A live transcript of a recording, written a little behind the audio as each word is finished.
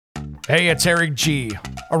Hey, it's Eric G.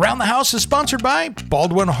 Around the House is sponsored by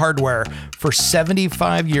Baldwin Hardware. For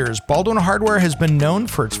 75 years, Baldwin Hardware has been known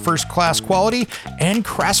for its first-class quality and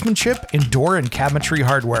craftsmanship in door and cabinetry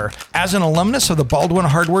hardware. As an alumnus of the Baldwin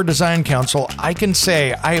Hardware Design Council, I can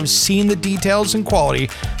say I have seen the details and quality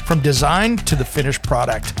from design to the finished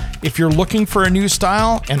product. If you're looking for a new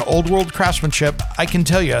style and old-world craftsmanship, I can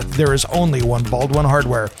tell you there is only one Baldwin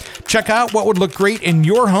Hardware. Check out what would look great in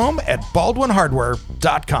your home at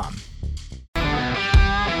baldwinhardware.com.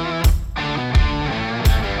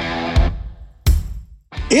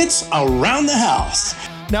 It's Around the House.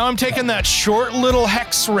 Now I'm taking that short little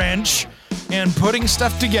hex wrench and putting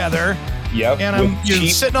stuff together. Yep. And I'm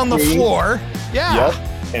sitting on the floor. Yeah.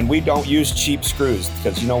 Yep. And we don't use cheap screws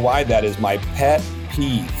because you know why? That is my pet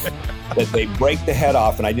peeve. That they break the head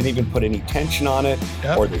off and I didn't even put any tension on it,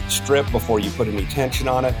 or they strip before you put any tension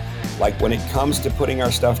on it. Like when it comes to putting our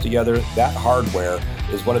stuff together, that hardware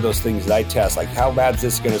is one of those things that I test. Like how bad is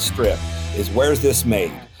this going to strip? Where's this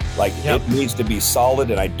made? Like it needs to be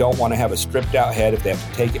solid, and I don't want to have a stripped out head if they have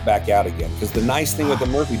to take it back out again. Because the nice thing with the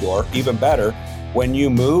Murphy door, even better, when you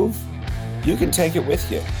move, you can take it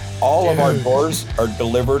with you. All of our doors are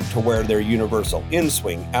delivered to where they're universal.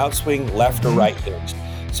 In-swing, out-swing, left or right hinge.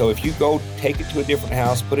 So if you go take it to a different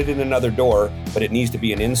house, put it in another door, but it needs to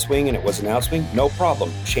be an in-swing and it was an out-swing, no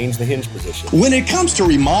problem. Change the hinge position. When it comes to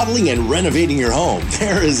remodeling and renovating your home,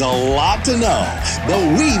 there is a lot to know,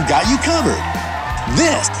 but we've got you covered.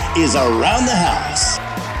 This is Around the House.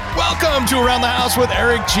 Welcome to Around the House with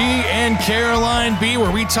Eric G. and Caroline B.,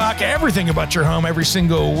 where we talk everything about your home every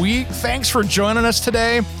single week. Thanks for joining us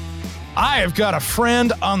today. I have got a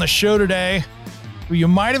friend on the show today who you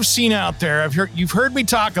might have seen out there. You've heard me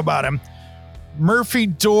talk about him. Murphy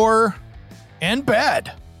Door and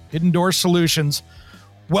Bed, Hidden Door Solutions.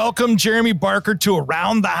 Welcome, Jeremy Barker, to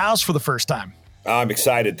Around the House for the first time. I'm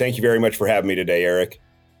excited. Thank you very much for having me today, Eric.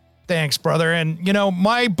 Thanks, brother. And, you know,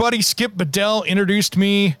 my buddy Skip Bedell introduced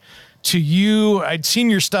me to you. I'd seen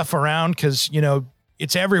your stuff around because, you know,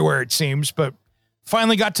 it's everywhere, it seems, but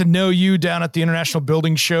finally got to know you down at the International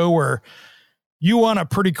Building Show where you won a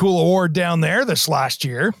pretty cool award down there this last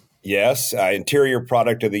year. Yes, Interior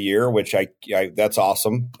Product of the Year, which I that's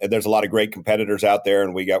awesome. There's a lot of great competitors out there,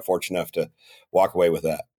 and we got fortunate enough to walk away with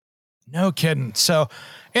that. No kidding. So,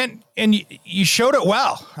 and you showed it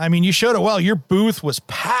well. I mean, you showed it well. Your booth was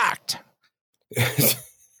packed.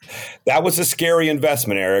 That was a scary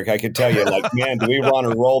investment, Eric. I could tell you, like, man, do we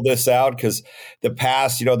want to roll this out? Because the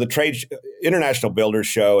past, you know, the International Builders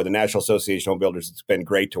Show, the National Association of Builders, it's been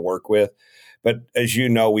great to work with. But as you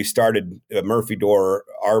know, we started Murphy Door.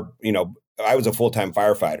 I was a full-time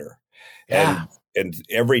firefighter, and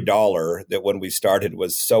every dollar that when we started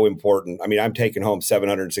was so important. I mean, I'm taking home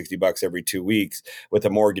 $760 every 2 weeks with a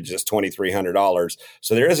mortgage that's $2,300.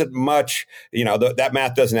 So there isn't much, you know, that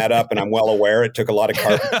math doesn't add up. And I'm well aware it took a lot of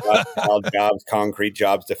carpet jobs, concrete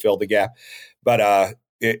jobs to fill the gap. But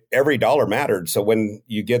every dollar mattered. So when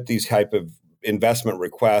you get these type of investment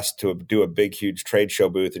requests to do a big, huge trade show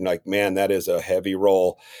booth, and like, man, that is a heavy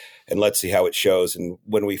roll. And let's see how it shows. And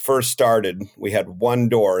when we first started, we had one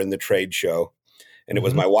door in the trade show. And it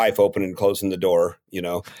was my wife opening and closing the door, you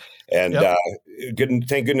know, and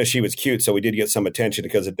thank goodness she was cute. So we did get some attention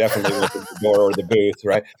because it definitely wasn't the door or the booth.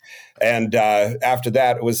 Right. And after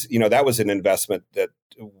that, it was, you know, that was an investment that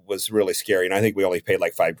was really scary. And I think we only paid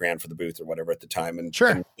like $5,000 for the booth or whatever at the time. And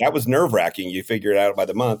that was nerve wracking. You figure it out by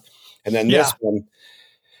the month. And then this one,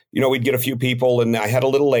 you know, we'd get a few people, and I had a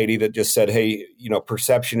little lady that just said, hey, you know,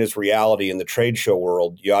 perception is reality in the trade show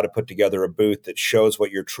world. You ought to put together a booth that shows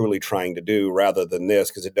what you're truly trying to do rather than this,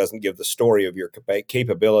 because it doesn't give the story of your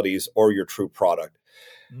capabilities or your true product.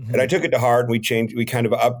 Mm-hmm. And I took it to heart, and we kind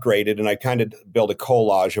of upgraded, and I kind of built a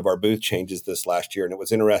collage of our booth changes this last year. And it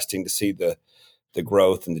was interesting to see the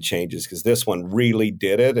growth and the changes, because this one really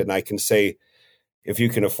did it. And I can say, if you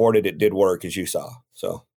can afford it, it did work, as you saw.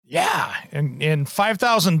 So. Yeah, and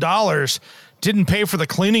 $5,000 didn't pay for the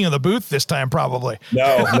cleaning of the booth this time, probably.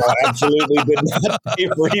 No, absolutely did not pay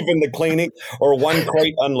for even the cleaning or one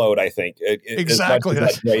crate unload, I think. Exactly.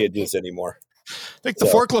 That's not wages anymore. I think the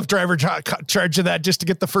forklift driver charged you that just to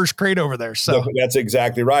get the first crate over there. So that's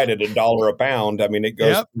exactly right. At $1 a pound, I mean, it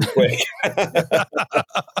goes quick.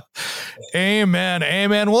 Amen.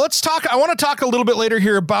 Well, I want to talk a little bit later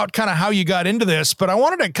here about kind of how you got into this, but I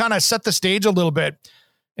wanted to kind of set the stage a little bit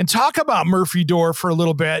and talk about Murphy Door for a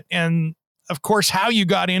little bit. And of course, how you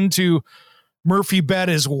got into Murphy Bed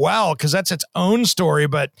as well, because that's its own story.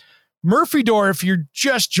 But Murphy Door, if you're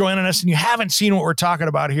just joining us and you haven't seen what we're talking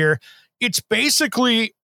about here, it's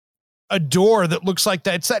basically a door that looks like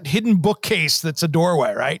that. It's that hidden bookcase that's a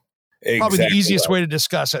doorway, right? Exactly. Probably the easiest way to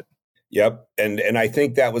discuss it. Yep. And I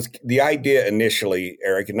think that was the idea initially,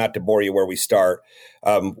 Eric, and not to bore you where we start,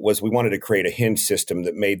 was we wanted to create a hinge system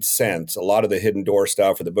that made sense. A lot of the hidden door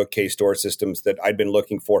stuff or the bookcase door systems that I'd been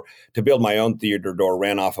looking for to build my own theater door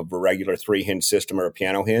ran off of a regular 3-hinge system or a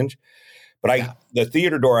piano hinge. But the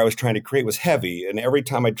theater door I was trying to create was heavy, and every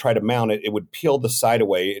time I'd try to mount it, it would peel the side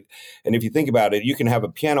away. And if you think about it, you can have a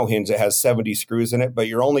piano hinge that has 70 screws in it, but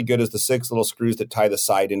you're only good as the 6 little screws that tie the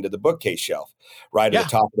side into the bookcase shelf, right at the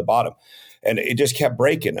top of the bottom. And it just kept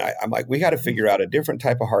breaking. I'm like, we got to figure out a different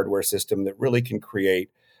type of hardware system that really can create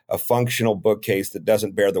a functional bookcase that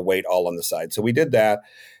doesn't bear the weight all on the side. So we did that.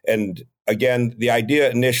 And again, the idea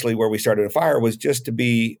initially where we started to fire was just to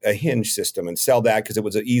be a hinge system and sell that because it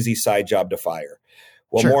was an easy side job to fire.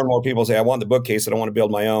 Well, more and more people say, I want the bookcase. I don't want to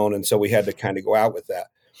build my own. And so we had to kind of go out with that.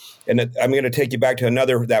 And I'm going to take you back to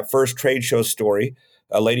that first trade show story.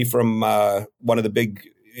 A lady from one of the big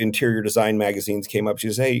interior design magazines came up. She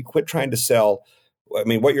says, hey, quit trying to sell. I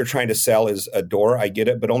mean, what you're trying to sell is a door. I get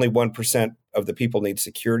it, but only 1% of the people need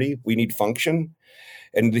security. We need function.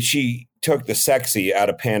 And she took the sexy out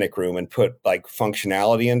of Panic Room and put like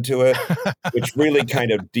functionality into it, which really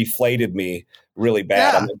kind of deflated me really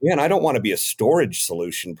bad. I'm like, man, I don't want to be a storage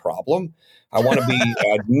solution problem. I want to be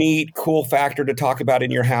a neat, cool factor to talk about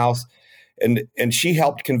in your house. And she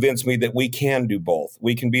helped convince me that we can do both.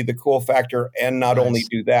 We can be the cool factor and not only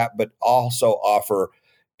do that, but also offer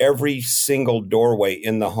every single doorway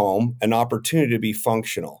in the home an opportunity to be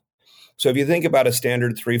functional. So if you think about a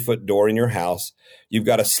standard 3-foot door in your house, you've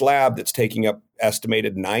got a slab that's taking up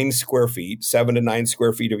estimated 9 square feet, 7 to 9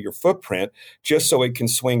 square feet of your footprint, just so it can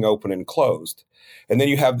swing open and closed. And then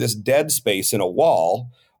you have this dead space in a wall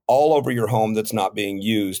all over your home that's not being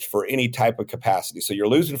used for any type of capacity. So you're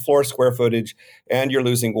losing floor square footage and you're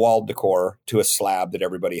losing wall decor to a slab that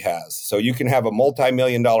everybody has. So you can have a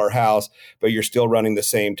multi-million-dollar house, but you're still running the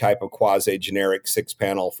same type of quasi-generic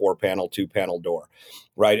 6-panel, 4-panel, 2-panel door,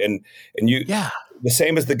 right? And you, the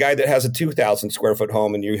same as the guy that has a 2,000 square foot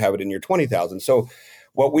home and you have it in your 20,000. So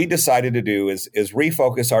what we decided to do is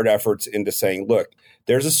refocus our efforts into saying, look,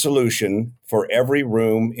 there's a solution for every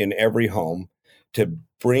room in every home to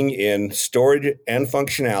bring in storage and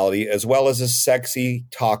functionality as well as a sexy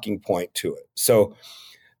talking point to it. So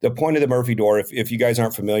the point of the Murphy door, if you guys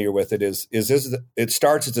aren't familiar with it, is it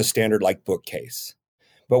starts as a standard like bookcase.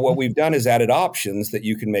 But what we've done is added options that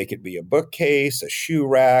you can make it be a bookcase, a shoe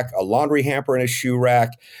rack, a laundry hamper and a shoe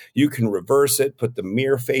rack. You can reverse it, put the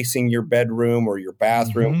mirror facing your bedroom or your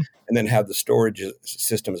bathroom, and then have the storage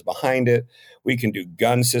systems behind it. We can do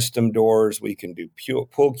gun system doors. We can do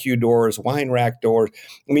pull cue doors, wine rack doors.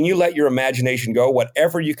 I mean, you let your imagination go.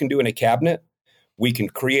 Whatever you can do in a cabinet, we can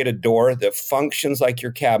create a door that functions like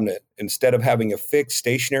your cabinet. Instead of having a fixed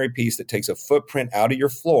stationary piece that takes a footprint out of your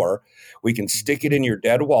floor, we can stick it in your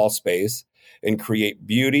dead wall space and create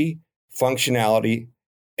beauty, functionality,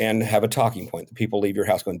 and have a talking point that people leave your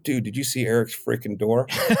house going, dude, did you see Eric's freaking door?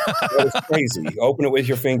 That was crazy. Open it with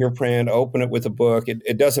your fingerprint, open it with a book.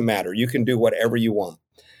 It doesn't matter. You can do whatever you want.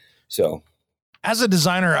 So as a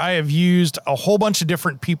designer, I have used a whole bunch of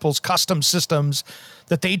different people's custom systems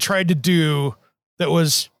that they tried to do that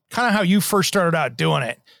was kind of how you first started out doing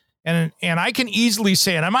it. And I can easily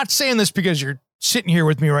say, and I'm not saying this because you're sitting here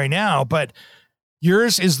with me right now, but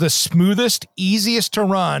yours is the smoothest, easiest to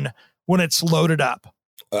run when it's loaded up.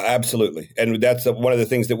 Absolutely. And that's one of the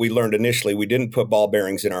things that we learned initially. We didn't put ball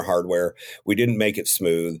bearings in our hardware. We didn't make it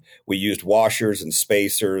smooth. We used washers and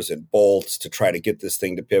spacers and bolts to try to get this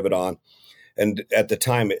thing to pivot on. And at the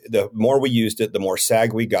time, the more we used it, the more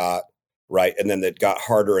sag we got, right? And then it got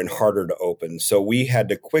harder and harder to open. So we had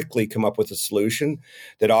to quickly come up with a solution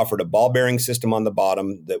that offered a ball bearing system on the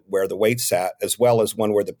bottom that where the weight sat, as well as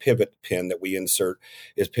one where the pivot pin that we insert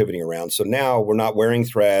is pivoting around. So now we're not wearing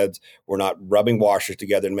threads. We're not rubbing washers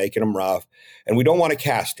together and making them rough. And we don't want a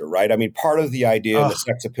caster, right? I mean, part of the idea and the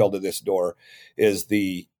sex appeal to this door is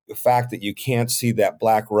the fact that you can't see that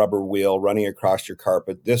black rubber wheel running across your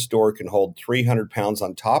carpet. This door can hold 300 pounds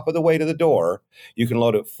on top of the weight of the door. You can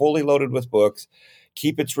load it fully loaded with books,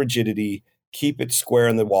 keep its rigidity, keep it square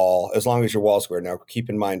in the wall, as long as your wall's square. Now, keep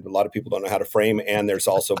in mind, a lot of people don't know how to frame, and there's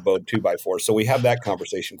also bowed 2x4. So we have that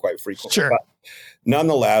conversation quite frequently. Sure. But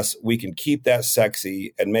nonetheless, we can keep that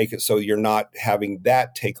sexy and make it so you're not having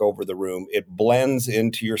that take over the room. It blends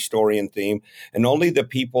into your story and theme, and only the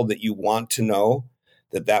people that you want to know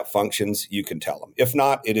that functions, you can tell them. If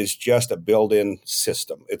not, it is just a built-in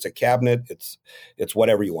system. It's a cabinet. It's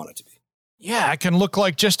whatever you want it to be. Yeah, it can look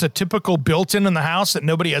like just a typical built-in in the house that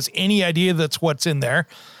nobody has any idea that's what's in there.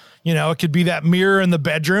 You know, it could be that mirror in the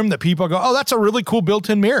bedroom that people go, oh, that's a really cool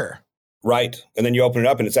built-in mirror. Right. And then you open it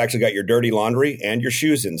up and it's actually got your dirty laundry and your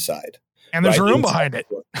shoes inside. And there's right? a room behind it.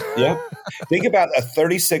 Yeah. Think about a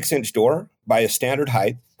 36-inch door by a standard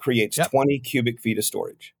height creates 20 cubic feet of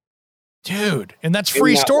storage. Dude, and that's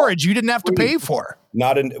free storage you didn't have to pay for.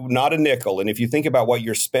 Not a nickel. And if you think about what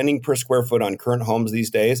you're spending per square foot on current homes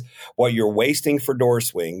these days, what you're wasting for door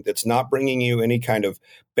swing that's not bringing you any kind of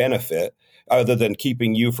benefit other than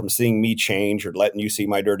keeping you from seeing me change or letting you see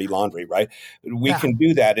my dirty laundry, right? We can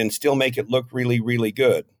do that and still make it look really, really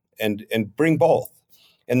good and bring both.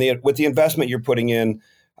 And with the investment you're putting in,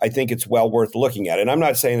 I think it's well worth looking at. And I'm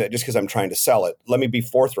not saying that just because I'm trying to sell it. Let me be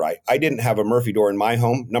forthright. I didn't have a Murphy door in my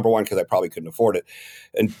home, number one, because I probably couldn't afford it,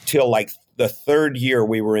 until like the third year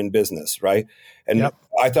we were in business, right? And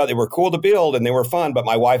I thought they were cool to build and they were fun, but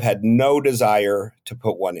my wife had no desire to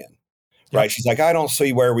put one in. Right. She's like, I don't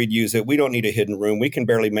see where we'd use it. We don't need a hidden room. We can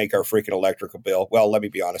barely make our freaking electrical bill. Well, let me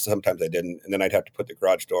be honest. Sometimes I didn't. And then I'd have to put the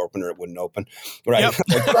garage door open or it wouldn't open. Right. Yep.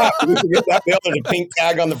 Like, crap, we forget that bill. There's a pink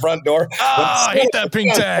tag on the front door. Oh, I hate that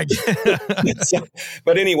pink tag.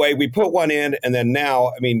 But anyway, we put one in. And then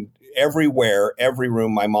now, I mean, everywhere, every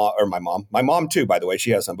room, my mom too, by the way,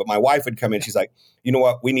 she has some, but my wife would come in. She's like, you know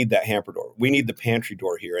what? We need that hamper door. We need the pantry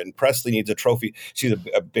door here. And Presley needs a trophy. She's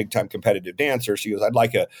a big time competitive dancer. She goes, I'd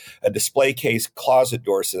like a display case closet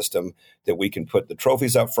door system that we can put the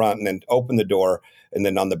trophies up front and then open the door. And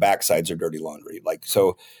then on the back sides are dirty laundry. Like,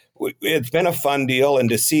 so it's been a fun deal. And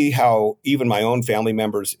to see how even my own family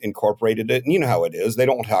members incorporated it. And you know how it is. They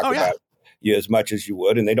don't talk about you as much as you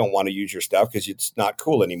would, and they don't want to use your stuff because it's not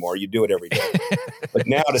cool anymore. You do it every day. But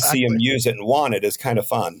now to see them use it and want it is kind of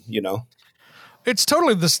fun, you know? It's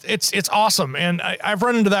totally it's awesome. And I've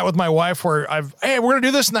run into that with my wife where hey, we're going to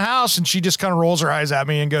do this in the house. And she just kind of rolls her eyes at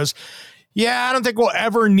me and goes, yeah, I don't think we'll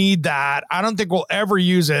ever need that. I don't think we'll ever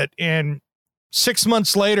use it. And 6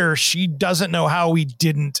 months later, she doesn't know how we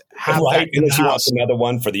didn't have that. And then she wants another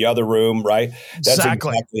one for the other room, right? That's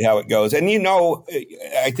exactly how it goes. And, you know,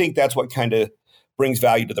 I think that's what kind of brings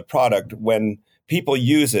value to the product when people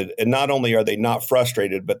use it. And not only are they not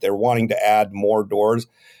frustrated, but they're wanting to add more doors.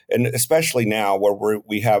 And especially now where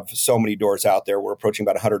we have so many doors out there, we're approaching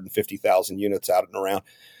about 150,000 units out and around.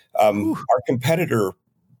 Our competitor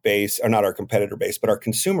base, or not our competitor base, but our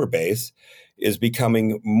consumer base is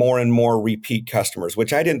becoming more and more repeat customers,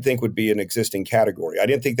 which I didn't think would be an existing category. I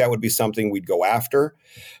didn't think that would be something we'd go after,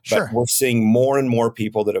 but we're seeing more and more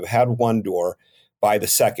people that have had one door buy the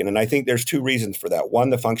second. And I think there's two reasons for that. One,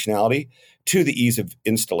 the functionality. Two, the ease of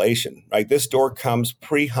installation, right? This door comes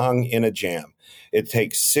pre-hung in a jamb. It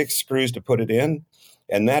takes 6 screws to put it in,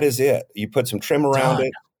 and that is it. You put some trim around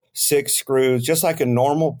it, 6 screws, just like a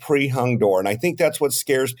normal pre-hung door. And I think that's what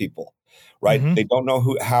scares people, right? Mm-hmm. They don't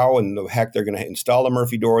know how in the heck they're going to install a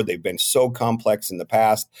Murphy door. They've been so complex in the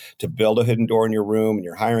past to build a hidden door in your room, and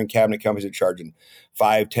you're hiring cabinet companies that are charging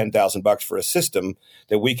 $5,000-$10,000 for a system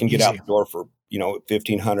that we can get out the door for, you know,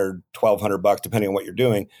 $1,500, $1,200, depending on what you're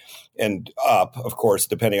doing, and up, of course,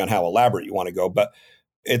 depending on how elaborate you want to go. But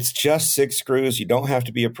it's just 6 screws. You don't have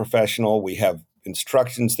to be a professional. We have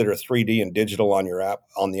instructions that are 3D and digital on your app,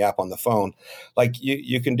 on the phone. Like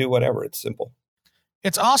you can do whatever. It's simple.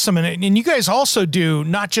 It's awesome. And you guys also do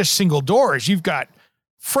not just single doors. You've got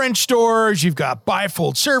French doors. You've got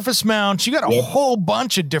bifold surface mounts. You got a whole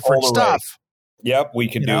bunch of different stuff. Yep, we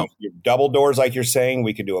can do your double doors like you're saying.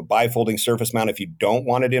 We can do a bifolding surface mount if you don't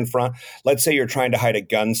want it in front. Let's say you're trying to hide a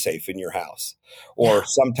gun safe in your house or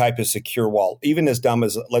some type of secure wall, even as dumb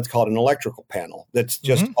as, let's call it an electrical panel that's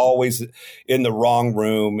just always in the wrong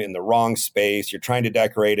room, in the wrong space. You're trying to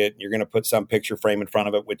decorate it. You're going to put some picture frame in front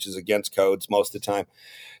of it, which is against codes most of the time.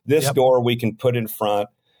 This door we can put in front.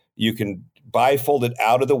 You can bifold it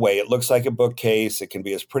out of the way. It looks like a bookcase. It can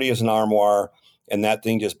be as pretty as an armoire. And that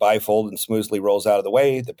thing just bifolds and smoothly rolls out of the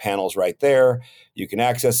way. The panel's right there. You can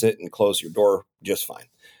access it and close your door just fine.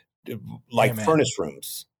 Like furnace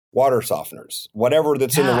rooms, water softeners, whatever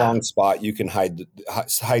that's in the wrong spot, you can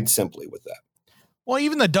hide simply with that. Well,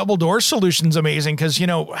 even the double door solution's amazing because, you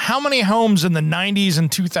know, how many homes in the 90s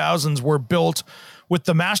and 2000s were built with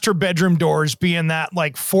the master bedroom doors being that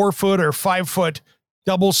like 4 foot or 5 foot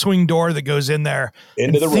double swing door that goes in there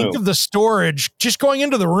into the room. Think of the storage just going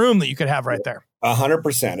into the room that you could have right there.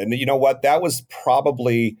 100%. And you know what? That was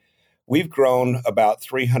probably, we've grown about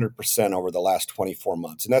 300% over the last 24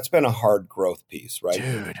 months. And that's been a hard growth piece, right?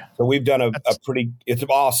 Dude. So we've done a pretty, it's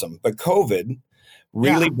awesome. But COVID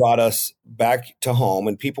really brought us back to home,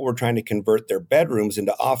 and people were trying to convert their bedrooms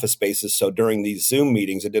into office spaces. So during these Zoom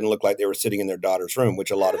meetings, it didn't look like they were sitting in their daughter's room, which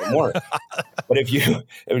a lot of them were. But if you,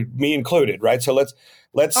 me included, right? So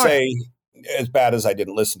let's say as bad as I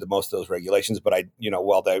didn't listen to most of those regulations, but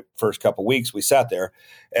the first couple of weeks we sat there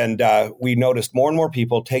and we noticed more and more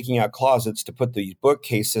people taking out closets to put these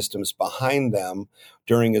bookcase systems behind them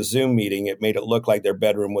during a Zoom meeting. It made it look like their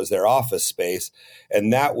bedroom was their office space.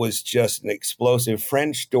 And that was just an explosive.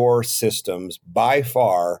 French door systems by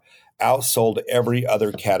far outsold every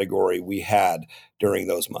other category we had during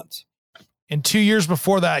those months. And 2 years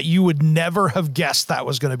before that, you would never have guessed that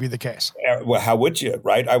was going to be the case. Well, how would you,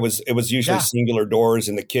 right? It was usually singular doors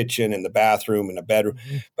in the kitchen, in the bathroom, in the bedroom.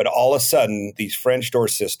 Mm-hmm. But all of a sudden, these French door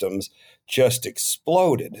systems just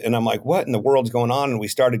exploded. And I'm like, what in the world's going on? And we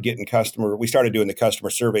started doing the customer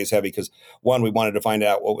surveys heavy because, one, we wanted to find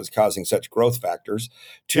out what was causing such growth factors.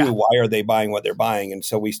 Two, why are they buying what they're buying? And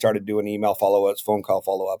so we started doing email follow-ups, phone call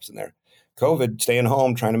follow-ups in there. COVID, staying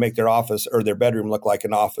home, trying to make their office or their bedroom look like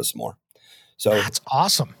an office more. So that's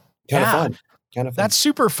awesome. Kind of fun. That's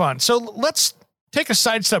super fun. So let's take a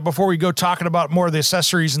sidestep before we go talking about more of the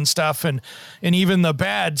accessories and stuff and even the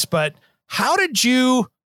beds. But how did you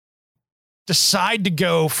decide to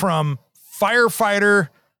go from firefighter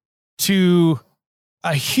to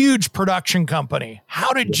a huge production company?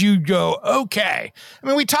 How did you go? Okay. I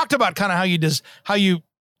mean, we talked about kind of how you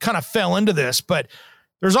kind of fell into this, but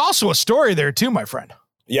there's also a story there too, my friend.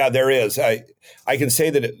 Yeah, there is. I can say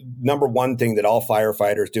that number one thing that all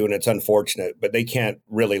firefighters do, and it's unfortunate, but they can't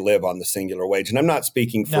really live on the singular wage. And I'm not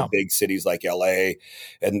speaking for big cities like LA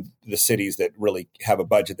and the cities that really have a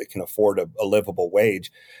budget that can afford a livable wage.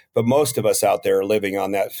 But most of us out there are living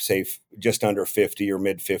on that, say, just under 50 or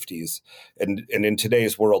mid 50s. And in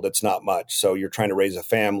today's world, it's not much. So you're trying to raise a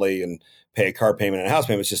family and pay a car payment and a house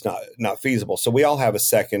payment. It's just not feasible. So we all have a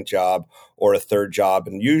second job or a third job.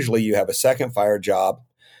 And usually you have a second fire job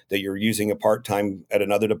that you're using a part-time at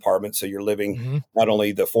another department. So you're living not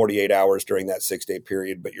only the 48 hours during that 6-day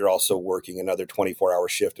period, but you're also working another 24-hour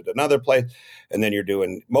shift at another place. And then you're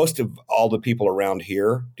doing, most of all the people around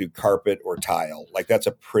here do carpet or tile. Like that's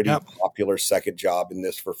a pretty popular second job in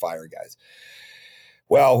this for fire guys.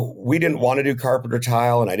 Well, we didn't want to do carpet or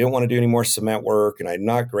tile, and I didn't want to do any more cement work, and I'm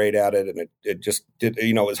not great at it. And it just did,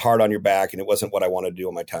 it was hard on your back, and it wasn't what I wanted to do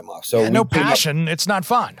on my time off. So no passion, it's not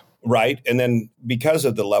fun. Right. And then because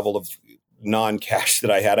of the level of non-cash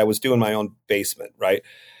that I had, I was doing my own basement. Right.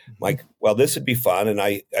 Like, well, this would be fun. And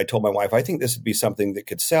I told my wife, I think this would be something that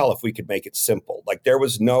could sell if we could make it simple. Like there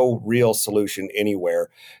was no real solution anywhere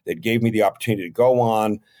that gave me the opportunity to go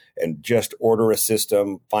on and just order a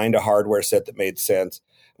system, find a hardware set that made sense.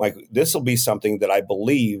 Like this will be something that I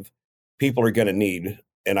believe people are going to need.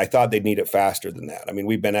 And I thought they'd need it faster than that. I mean,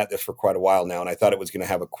 we've been at this for quite a while now, and I thought it was going to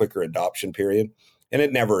have a quicker adoption period. And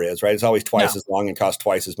it never is, right? It's always twice as long and costs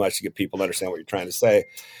twice as much to get people to understand what you're trying to say.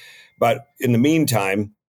 But in the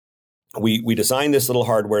meantime, we designed this little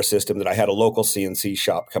hardware system that I had a local CNC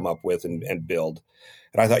shop come up with and build.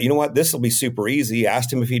 And I thought, you know what, this will be super easy.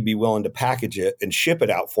 Asked him if he'd be willing to package it and ship it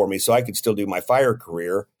out for me so I could still do my fire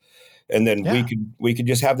career. And then we could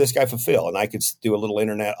just have this guy fulfill, and I could do a little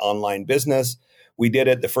internet online business. We did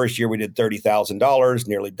it. The first year we did $30,000,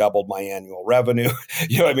 nearly doubled my annual revenue.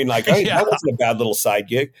 You know what I mean? Like that wasn't a bad little side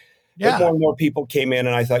gig. But more and more people came in,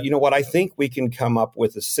 and I thought, you know what? I think we can come up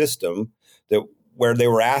with a system where they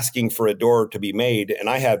were asking for a door to be made. And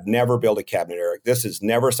I have never built a cabinet, Eric. This is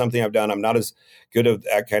never something I've done. I'm not as good at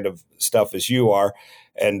that kind of stuff as you are.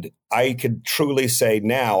 And I could truly say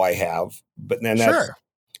now I have, but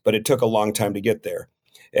it took a long time to get there.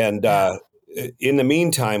 And, in the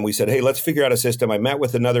meantime, we said, hey, let's figure out a system. I met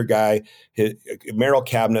with another guy, Merrill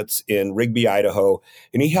Cabinets in Rigby, Idaho,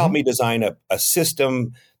 and he helped me design a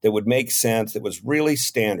system that would make sense, that was really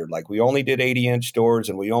standard. Like we only did 80-inch doors,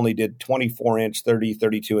 and we only did 24-inch, 30,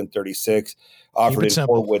 32, and 36, offered in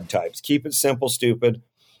 4 wood types. Keep it simple, stupid.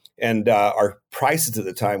 And our prices at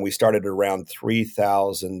the time, we started at around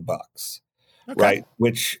 $3,000, right?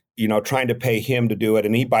 Which, trying to pay him to do it.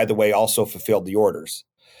 And he, by the way, also fulfilled the orders.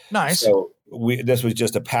 Nice. So this was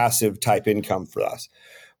just a passive type income for us.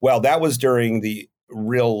 Well, that was during the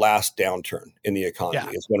real last downturn in the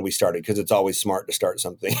economy is when we started, because it's always smart to start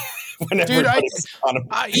something. Dude, I'm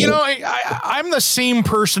the same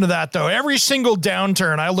person to that, though. Every single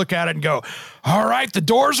downturn, I look at it and go, all right, the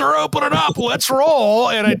doors are opening up. Let's roll.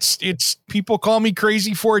 And it's people call me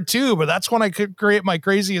crazy for it, too. But that's when I could create my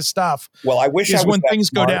craziest stuff. Well, I wish I was when that things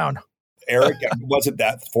smart. Go down. Eric, it wasn't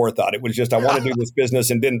that forethought. It was just I want to do this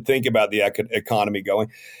business and didn't think about the economy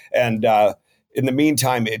going. And in the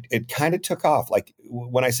meantime, it kind of took off. Like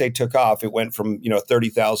when I say took off, it went from,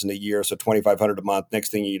 30,000 a year, so 2,500 a month. Next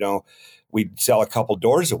thing you know, we'd sell a couple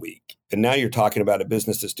doors a week. And now you're talking about a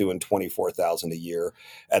business that's doing 24,000 a year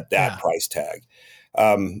at that price tag.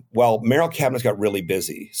 Well, Merrill Cabinets got really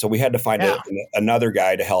busy. So we had to find another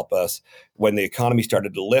guy to help us when the economy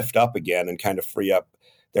started to lift up again and kind of free up.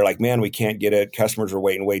 They're like, man, we can't get it. Customers are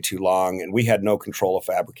waiting way too long. And we had no control of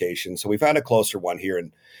fabrication. So we found a closer one here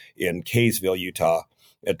in Kaysville, Utah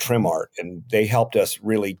at Trimart. And they helped us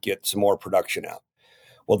really get some more production out.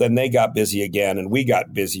 Well, then they got busy again and we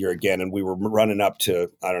got busier again. And we were running up to,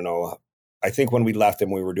 I don't know, I think when we left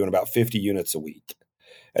them, we were doing about 50 units a week.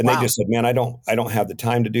 And they just said, man, I don't have the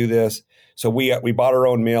time to do this. So we bought our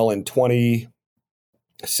own mill in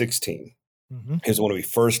 2016. Is when we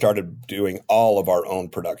first started doing all of our own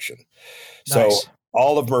production. Nice. So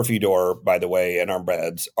all of Murphy Door, by the way, and our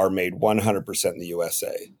beds are made 100% in the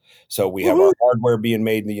USA. So we have our hardware being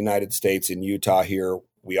made in the United States, in Utah here.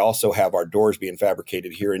 We also have our doors being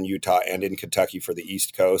fabricated here in Utah and in Kentucky for the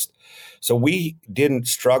East Coast. So we didn't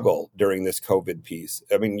struggle during this COVID piece.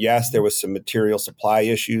 I mean, yes, there was some material supply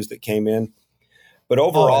issues that came in, but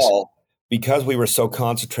overall, because we were so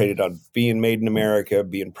concentrated on being made in America,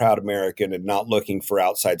 being proud American, and not looking for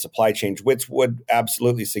outside supply chains, which would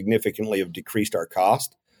absolutely significantly have decreased our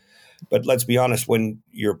cost. But let's be honest, when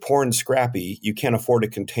you're poor and scrappy, you can't afford a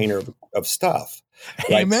container of stuff.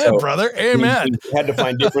 Right? Amen, so brother. Amen. We had to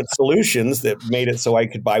find different solutions that made it so I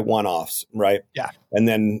could buy one-offs, right? Yeah. And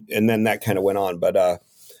then that kind of went on. But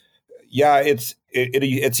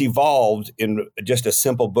it's evolved in just a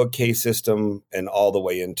simple bookcase system and all the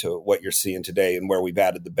way into what you're seeing today and where we've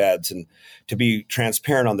added the beds. And to be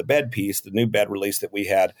transparent on the bed piece, the new bed release that we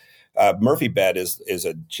had, Murphy bed is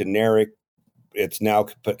a generic. It's now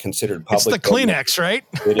considered public. It's the Kleenex, right?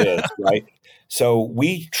 It is, right? So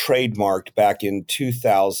we trademarked back in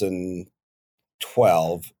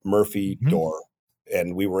 2012 Murphy Door,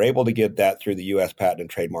 and we were able to get that through the U.S. Patent and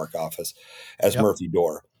Trademark Office as Murphy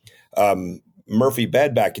Door. Murphy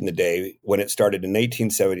Bed back in the day, when it started in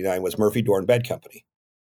 1879, was Murphy Door and Bed Company.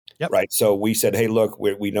 Yep. Right. So we said, hey, look,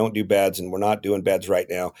 we don't do beds and we're not doing beds right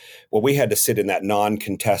now. Well, we had to sit in that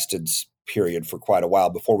non-contested period for quite a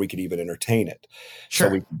while before we could even entertain it. Sure.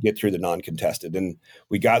 So we could get through the non-contested. And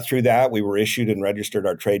we got through that. We were issued and registered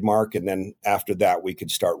our trademark. And then after that, we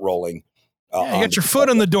could start rolling. You got your foot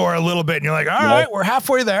in the door a little bit and you're like, all right, we're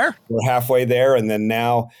halfway there. We're halfway there. And then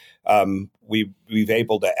now we've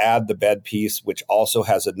able to add the bed piece, which also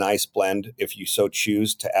has a nice blend if you so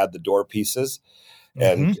choose to add the door pieces.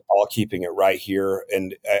 And all keeping it right here.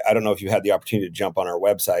 And I don't know if you had the opportunity to jump on our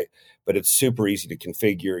website, but it's super easy to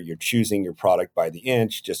configure. You're choosing your product by the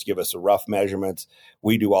inch. Just give us a rough measurements.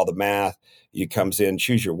 We do all the math. It comes in,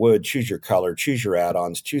 choose your wood, choose your color, choose your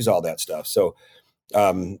add-ons, choose all that stuff. So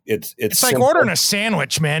it's like ordering a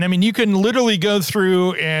sandwich, man. I mean, you can literally go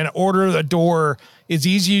through and order the door as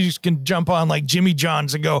easy as you can jump on like Jimmy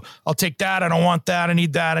John's and go, I'll take that. I don't want that. I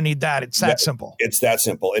need that. I need that. It's that simple. It's that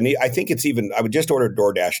simple. And I think it's even, I would just order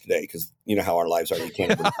DoorDash today because you know how our lives are. You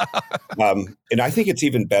can't. And I think it's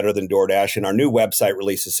even better than DoorDash. And our new website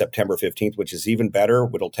releases September 15th, which is even better.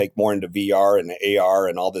 It'll take more into VR and AR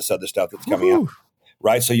and all this other stuff that's coming out.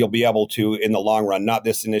 Right. So you'll be able to, in the long run, not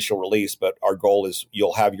this initial release, but our goal is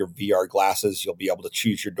you'll have your VR glasses. You'll be able to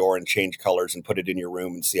choose your door and change colors and put it in your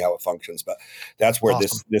room and see how it functions. But that's where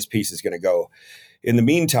this piece is going to go. In the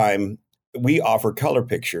meantime, we offer color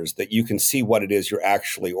pictures that you can see what it is you're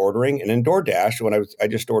actually ordering. And in DoorDash, when I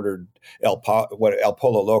just ordered El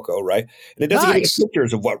Pollo Loco, right? And it doesn't give me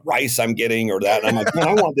pictures of what rice I'm getting or that. And I'm like, man,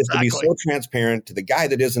 I want this to be so transparent to the guy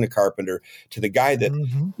that isn't a carpenter, to the guy that,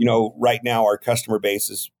 right now our customer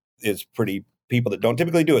base is pretty people that don't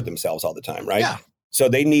typically do it themselves all the time, right? Yeah. So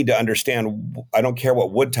they need to understand, I don't care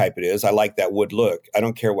what wood type it is. I like that wood look. I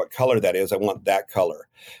don't care what color that is. I want that color.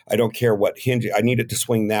 I don't care what hinge. I need it to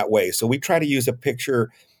swing that way. So we try to use a picture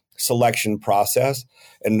selection process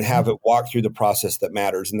and have it walk through the process that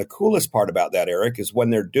matters. And the coolest part about that, Eric, is when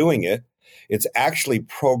they're doing it, it's actually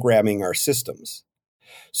programming our systems.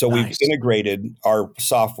 So we've integrated our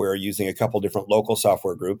software using a couple different local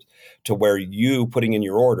software groups to where you putting in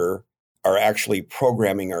your order are actually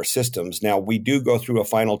programming our systems. Now, we do go through a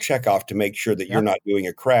final checkoff to make sure that you're not doing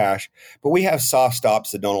a crash, but we have soft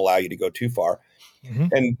stops that don't allow you to go too far.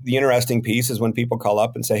 And the interesting piece is when people call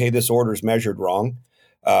up and say, hey, this order's measured wrong.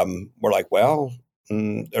 We're like, well,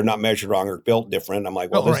 they're not measured wrong or built different. I'm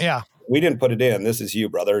like, well, we didn't put it in. This is you,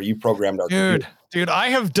 brother. You programmed our computer. Dude, I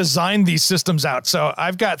have designed these systems out. So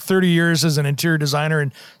I've got 30 years as an interior designer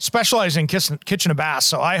and specialize in kitchen and bath.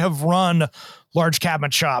 So I have run large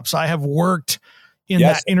cabinet shops. I have worked in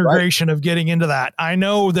that integration of getting into that. I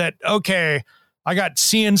know that, okay, I got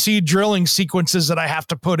CNC drilling sequences that I have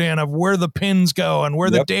to put in of where the pins go and where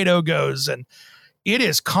the dado goes. And it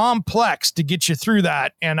is complex to get you through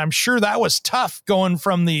that. And I'm sure that was tough going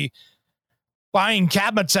from the buying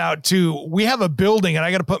cabinets out to, we have a building and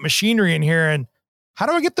I got to put machinery in here. And how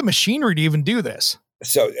do I get the machinery to even do this?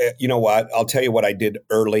 So, you know what? I'll tell you what I did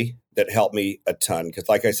early that helped me a ton. Because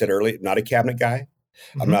like I said earlier, I'm not a cabinet guy.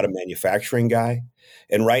 Mm-hmm. I'm not a manufacturing guy.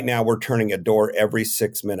 And right now we're turning a door every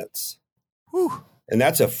 6 minutes. Whew. And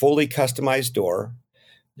that's a fully customized door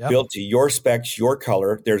built to your specs, your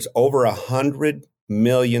color. There's over 100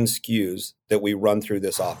 million SKUs that we run through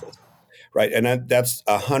this office. Right. And that's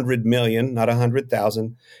 100 million, not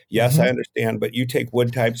 100,000. Yes, I understand. But you take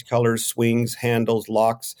wood types, colors, swings, handles,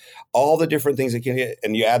 locks, all the different things that can get,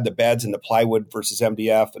 and you add the beds and the plywood versus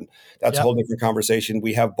MDF. And that's a whole different conversation.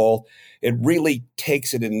 We have both. It really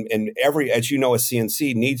takes it in every, as you know, a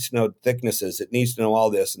CNC needs to know thicknesses. It needs to know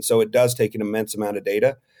all this. And so it does take an immense amount of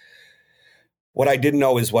data. What I didn't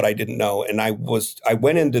know is what I didn't know. And I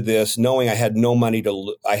went into this knowing I had no money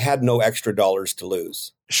I had no extra dollars to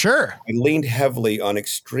lose. Sure. I leaned heavily on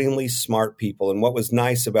extremely smart people. And what was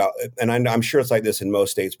nice about, and I'm sure it's like this in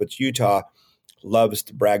most states, but Utah loves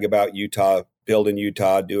to brag about Utah, build in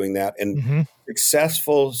Utah, doing that. And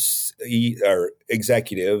successful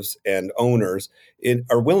executives and owners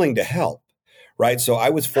are willing to help, right? So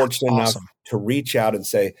I was fortunate enough to reach out and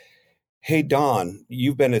say, hey, Don,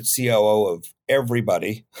 you've been a COO of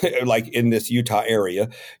everybody, like in this Utah area.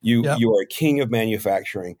 You are a king of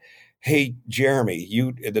manufacturing. Hey, Jeremy,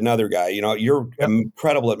 you, another guy, you're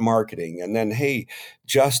incredible at marketing. And then, hey,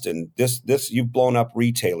 Justin, this you've blown up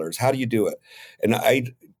retailers. How do you do it? And I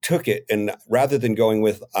took it, and rather than going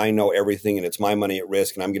with, I know everything and it's my money at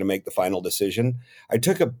risk and I'm going to make the final decision, I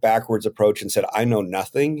took a backwards approach and said, I know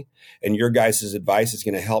nothing. And your guys' advice is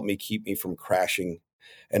going to help me keep me from crashing.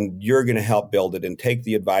 And you're going to help build it and take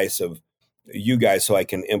the advice of you guys so I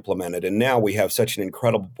can implement it. And now we have such an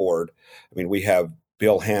incredible board. I mean, we have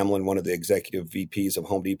Bill Hamlin, one of the executive VPs of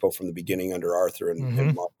Home Depot from the beginning under Arthur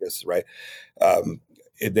and Marcus, right?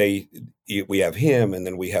 We have him, and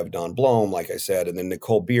then we have Don Blom, like I said, and then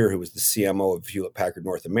Nicole Beer, who was the CMO of Hewlett Packard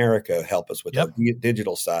North America, help us with our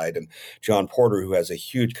digital side, and John Porter, who has a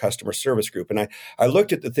huge customer service group. And I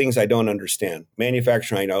looked at the things I don't understand.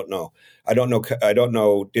 Manufacturing, I don't know. I don't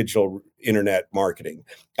know digital internet marketing.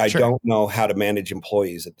 I don't know how to manage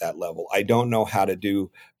employees at that level. I don't know how to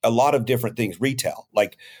do a lot of different things. Retail,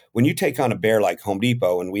 like when you take on a bear like Home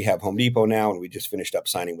Depot, and we have Home Depot now, and we just finished up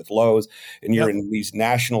signing with Lowe's, and you're in these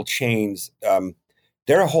national chains,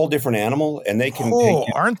 they're a whole different animal, and they can take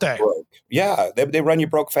you aren't they? Broke. Yeah, they run you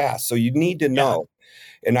broke fast. So you need to know.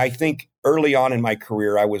 And I think early on in my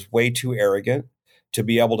career, I was way too arrogant to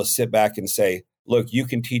be able to sit back and say, look, you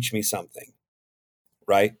can teach me something.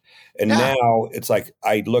 Right. And now it's like,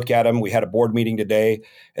 I look at them. We had a board meeting today,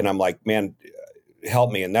 and I'm like, man,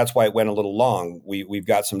 help me. And that's why it went a little long. We've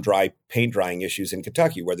got some paint drying issues in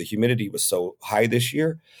Kentucky where the humidity was so high this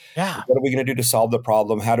year. Yeah. What are we going to do to solve the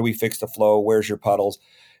problem? How do we fix the flow? Where's your puddles?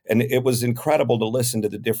 And it was incredible to listen to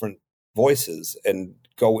the different voices and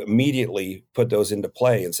go immediately put those into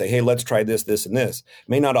play and say, hey, let's try this, this, and this. It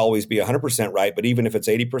may not always be 100% right, but even if it's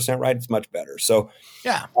 80% right, it's much better. So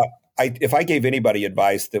if I gave anybody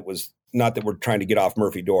advice that was not that we're trying to get off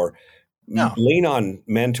Murphy door, lean on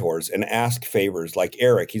mentors and ask favors. Like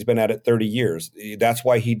Eric, he's been at it 30 years. That's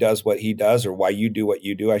why he does what he does, or why you do what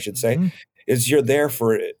you do, I should say, is you're there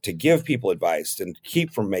to give people advice and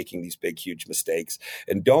keep from making these big, huge mistakes.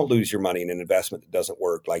 And don't lose your money in an investment that doesn't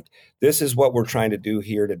work. Like, this is what we're trying to do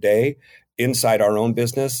here today inside our own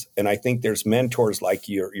business. And I think there's mentors like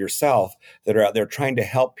yourself that are out there trying to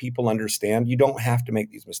help people understand you don't have to make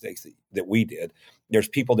these mistakes that we did. There's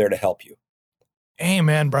people there to help you.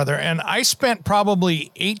 Amen, brother. And I spent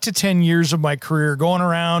probably 8 to 10 years of my career going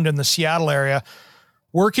around in the Seattle area,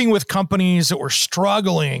 working with companies that were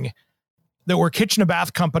struggling, that were kitchen and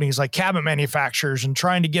bath companies like cabinet manufacturers, and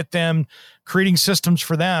trying to get them, creating systems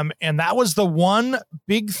for them. And that was the one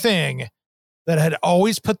big thing that had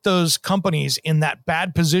always put those companies in that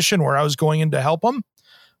bad position where I was going in to help them,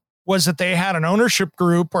 was that they had an ownership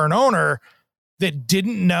group or an owner that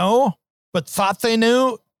didn't know, but thought they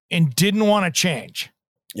knew and didn't want to change.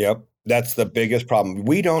 Yep. That's the biggest problem.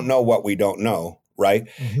 We don't know what we don't know, right?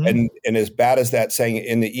 And as bad as that saying,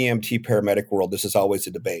 in the EMT paramedic world, this is always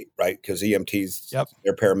a debate, right? Because EMTs,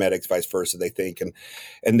 they're paramedics, vice versa, they think,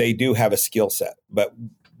 and they do have a skill set. But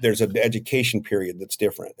there's an education period that's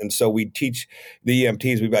different. And so we teach the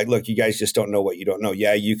EMTs, we'd be like, look, you guys just don't know what you don't know.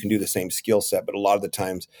 Yeah, you can do the same skill set, but a lot of the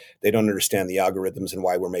times they don't understand the algorithms and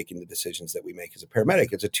why we're making the decisions that we make as a paramedic.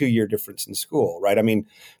 It's a 2-year difference in school, right? I mean,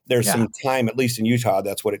 there's some time, at least in Utah,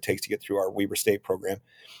 that's what it takes to get through our Weber State program.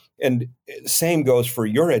 And same goes for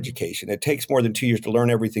your education. It takes more than 2 years to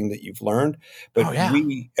learn everything that you've learned. But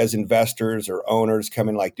we as investors or owners come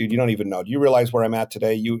in like, dude, you don't even know. Do you realize where I'm at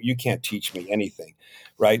today? You can't teach me anything,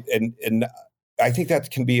 right? And I think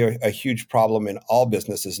that can be a huge problem in all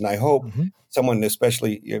businesses. And I hope someone,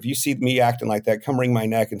 especially if you see me acting like that, come wring my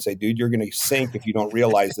neck and say, dude, you're going to sink if you don't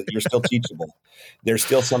realize that you're still teachable. There's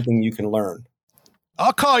still something you can learn.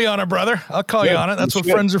 I'll call you on it, brother. I'll call you on it. That's what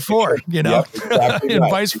friends are for, you know, exactly and right.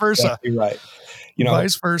 vice versa. Exactly right. You know,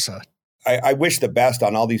 vice versa. I wish the best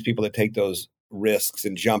on all these people that take those risks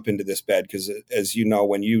and jump into this bed, because as you know,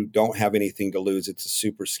 when you don't have anything to lose, it's a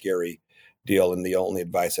super scary deal. And the only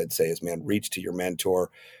advice I'd say is, man, reach to your mentor.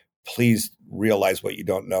 Please realize what you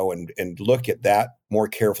don't know and look at that more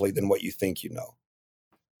carefully than what you think you know.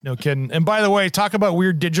 No kidding. And by the way, talk about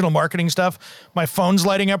weird digital marketing stuff. My phone's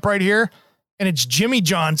lighting up right here. And it's Jimmy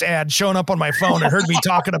John's ad showing up on my phone and heard me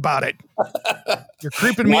talking about it. You're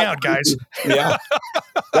creeping me out, guys. Yeah.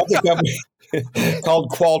 That's a company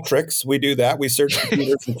called Qualtrics. We do that. We search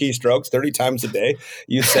computers and keystrokes 30 times a day.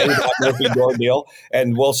 You say that Murphy Door deal,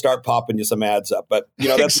 and we'll start popping you some ads up. But, you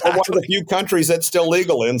know, that's one of the few countries that's still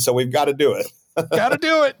legal in, so we've got to do it. Got to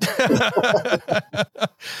do it.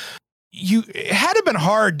 It had to have been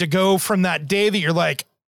hard to go from that day that you're like,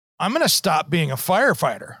 I'm going to stop being a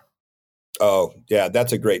firefighter. Oh, yeah,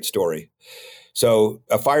 that's a great story. So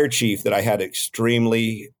a fire chief that I had I was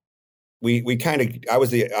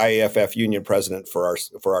the IAFF union president for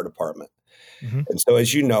our department. Mm-hmm. And so,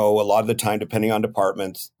 as you know, a lot of the time, depending on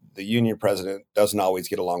departments, the union president doesn't always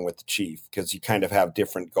get along with the chief because you kind of have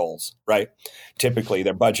different goals, right? Typically,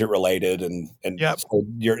 they're budget related and so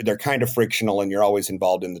they're kind of frictional, and you're always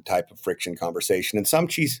involved in the type of friction conversation. And some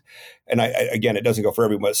chiefs, and again, it doesn't go for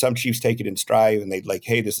everyone, but some chiefs take it in stride and they're like,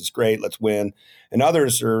 hey, this is great, let's win. And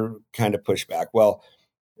others are kind of pushed back. Well,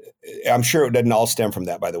 I'm sure it didn't all stem from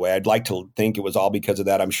that, by the way. I'd like to think it was all because of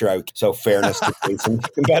that. I'm sure so fairness to Jason.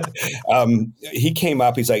 But he came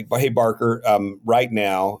up, he's like, hey, Barker, right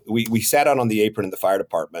now, we sat out on the apron in the fire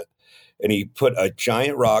department, and he put a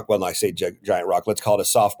giant rock, well, I say giant rock, let's call it a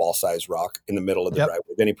softball size rock in the middle of the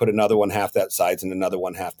driveway. Then he put another one half that size and another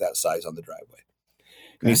one half that size on the driveway.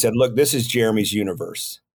 Okay. And he said, look, this is Jeremy's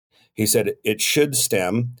universe. He said, it should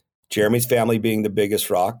stem, Jeremy's family being the biggest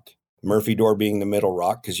rock, Murphy Door being the middle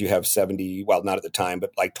rock, because you have 70, well, not at the time, but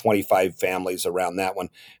like 25 families around that one.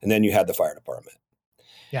 And then you had the fire department.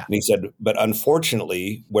 Yeah. And he said, but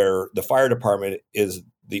unfortunately, where the fire department is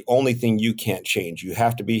the only thing you can't change, you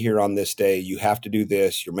have to be here on this day. You have to do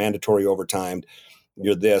this. You're mandatory overtime.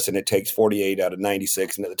 You're this. And it takes 48 out of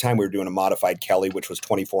 96. And at the time we were doing a modified Kelly, which was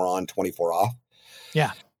 24 on, 24 off.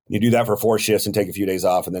 Yeah. You do that for 4 shifts and take a few days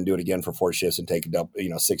off, and then do it again for 4 shifts and take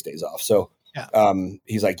 6 days off. So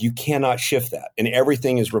he's like, you cannot shift that. And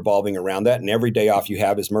everything is revolving around that. And every day off you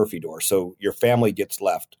have is Murphy Door. So your family gets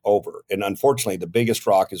left over. And unfortunately, the biggest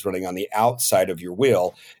rock is running on the outside of your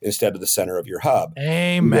wheel instead of the center of your hub.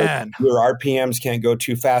 Amen. Your RPMs can't go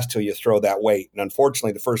too fast till you throw that weight. And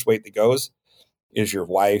unfortunately, the first weight that goes is your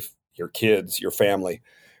wife, your kids, your family.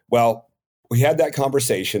 Well, we had that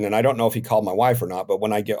conversation, and I don't know if he called my wife or not, but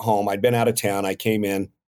when I get home, I'd been out of town. I came in,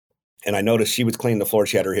 and I noticed she was cleaning the floor.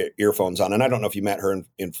 She had her earphones on, and I don't know if you met her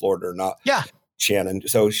in Florida or not. Yeah. Shannon.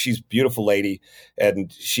 So she's a beautiful lady,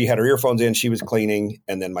 and she had her earphones in. She was cleaning,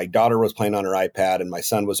 and then my daughter was playing on her iPad, and my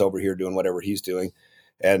son was over here doing whatever he's doing.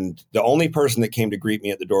 And the only person that came to greet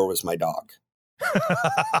me at the door was my dog.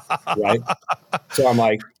 Right. So I'm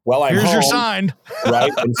like, well, I'm Here's home, your sign.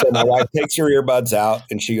 Right. And so my wife takes her earbuds out,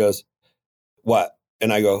 and she goes, what?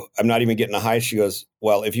 And I go, I'm not even getting a hi. She goes,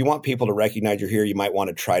 well, if you want people to recognize you're here, you might want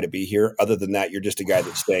to try to be here. Other than that, you're just a guy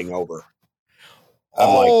that's staying over. I'm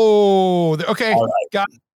okay. All right. Got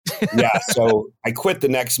it. Yeah. So I quit the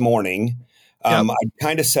next morning. I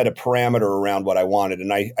kind of set a parameter around what I wanted.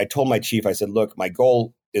 And I told my chief, I said, look, my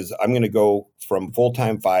goal is I'm going to go from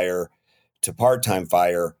full-time fire to part-time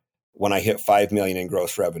fire when I hit 5 million in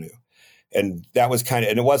gross revenue. And that was and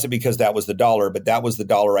it wasn't because that was the dollar, but that was the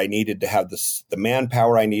dollar I needed to have the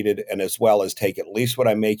manpower I needed, and as well as take at least what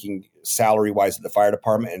I'm making salary wise at the fire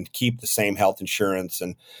department and keep the same health insurance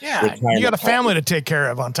and you got a family to take care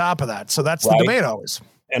of on top of that. So that's the debate always.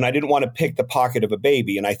 and I didn't want to pick the pocket of a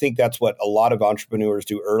baby. And I think that's what a lot of entrepreneurs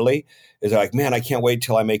do early is they're like, man, I can't wait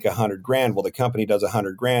till I make $100,000. Well, the company does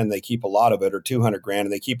 $100,000, they keep a lot of it, or $200,000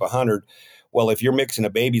 and they keep 100. Well, if you're mixing a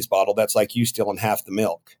baby's bottle, that's like you stealing half the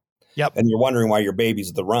milk. Yep. And you're wondering why your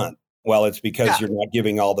baby's the runt. Well, it's because you're not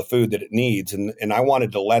giving all the food that it needs. And I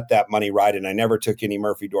wanted to let that money ride. And I never took any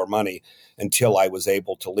Murphy Door money until I was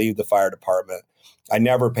able to leave the fire department. I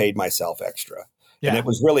never paid myself extra. Yeah. And it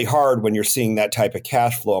was really hard when you're seeing that type of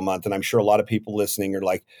cash flow a month. And I'm sure a lot of people listening are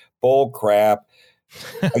like, bull crap.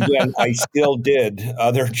 Again, I still did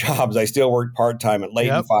other jobs. I still worked part-time at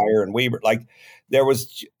Leighton Fire and Weber. Like it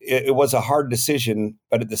was a hard decision,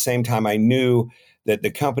 but at the same time, I knew that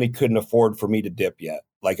the company couldn't afford for me to dip yet.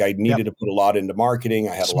 Like I needed to put a lot into marketing.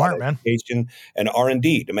 I had a lot of education and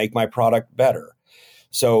R&D to make my product better.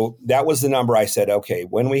 So that was the number I said, okay,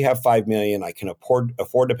 when we have 5 million, I can afford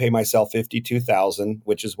to pay myself 52,000,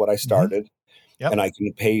 which is what I started. And I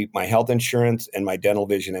can pay my health insurance and my dental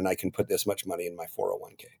vision, and I can put this much money in my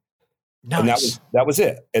 401k. Nice. And that was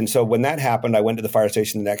it. And so when that happened, I went to the fire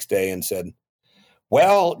station the next day and said,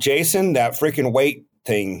 well, Jason, that freaking weight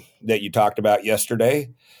thing that you talked about yesterday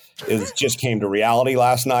just came to reality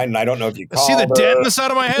last night. And I don't know if you called see the dent in the side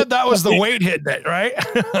of my head. That was the weight hit that, right?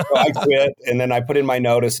 So I quit. And then I put in my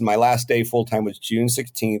notice, and my last day full time was June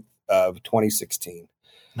 16th of 2016.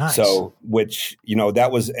 Nice. So, which,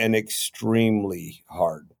 that was an extremely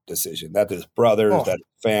hard decision. That is brothers, that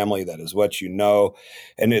is family, that is what you know.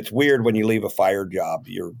 And it's weird when you leave a fire job,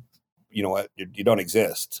 you don't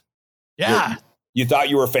exist. Yeah. You thought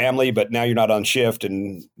you were family, but now you're not on shift,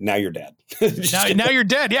 and now you're dead. now you're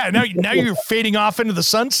dead. Yeah. Now you're fading off into the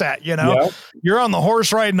sunset. You're on the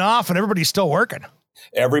horse riding off, and everybody's still working.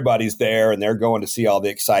 Everybody's there, and they're going to see all the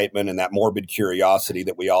excitement and that morbid curiosity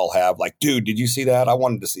that we all have. Like, dude, did you see that? I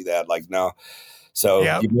wanted to see that. Like, no. So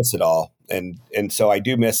you miss it all. And so I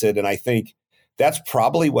do miss it. And I think that's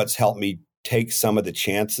probably what's helped me take some of the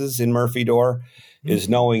chances in Murphy Door is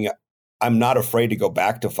knowing I'm not afraid to go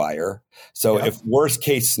back to fire. So if worst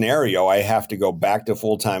case scenario, I have to go back to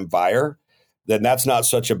full-time fire, then that's not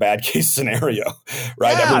such a bad case scenario,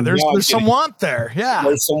 right? Yeah, there's some want there. Yeah.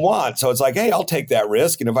 There's some want. So it's like, hey, I'll take that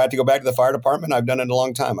risk. And if I have to go back to the fire department, I've done it in a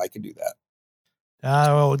long time. I can do that.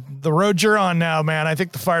 Well, the road you're on now, man, I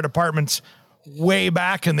think the fire department's way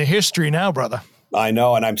back in the history now, brother. I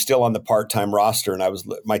know. And I'm still on the part-time roster. And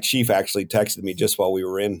my chief actually texted me just while we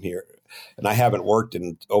were in here. And I haven't worked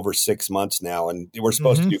in over 6 months now. And we're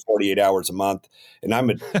supposed to do 48 hours a month.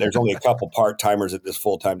 And there's only a couple part-timers at this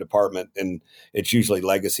full-time department. And it's usually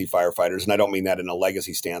legacy firefighters. And I don't mean that in a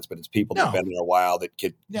legacy stance, but it's people that have been there a while that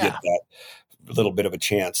get that little bit of a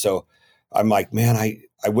chance. So I'm like, man,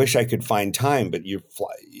 I wish I could find time, but you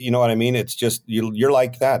know what I mean? It's just, you're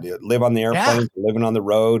like that. You live on the airplane, living on the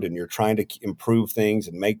road, and you're trying to improve things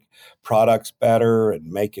and make products better and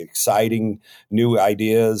make exciting new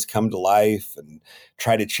ideas come to life and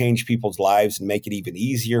try to change people's lives and make it even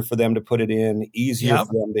easier for them to put it in, easier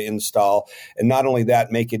for them to install. And not only that,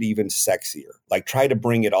 make it even sexier. Like try to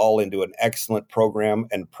bring it all into an excellent program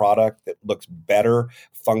and product that looks better,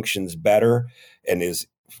 functions better, and is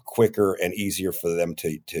quicker and easier for them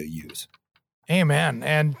to use. Amen.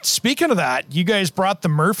 And speaking of that, you guys brought the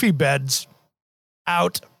Murphy beds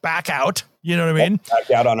back out. You know what I mean?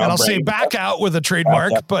 Back out on our and I'll say back out with a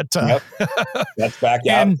trademark, but that's back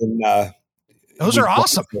out. And those are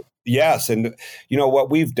awesome. Yes. And what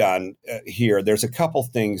we've done here, there's a couple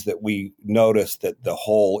things that we noticed that the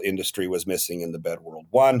whole industry was missing in the bed world.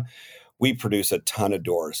 One, we produce a ton of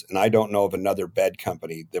doors, and I don't know of another bed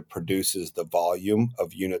company that produces the volume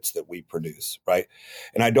of units that we produce, right?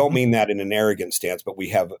 And I don't mean that in an arrogant stance, but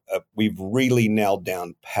we've really nailed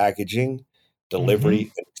down packaging,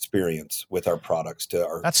 delivery, and experience with our products to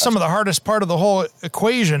our That's customers. Some of the hardest part of the whole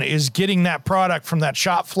equation is getting that product from that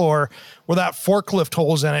shop floor without forklift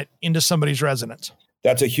holes in it into somebody's residence.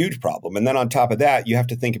 That's a huge problem. And then on top of that, you have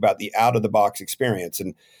to think about the out-of-the-box experience.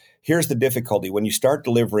 And here's the difficulty. When you start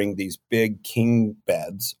delivering these big king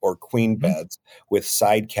beds or queen beds with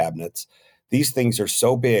side cabinets, these things are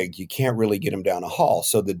so big, you can't really get them down a hall.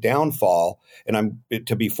 So the downfall, and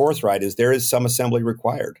to be forthright, is there is some assembly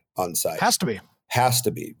required on site. Has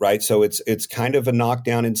to be, right? So it's kind of a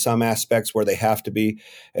knockdown in some aspects where they have to be,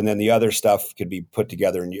 and then the other stuff could be put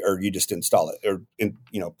together or you just install it or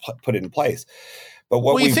put it in place. But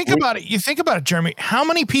what you think about it, Jeremy, how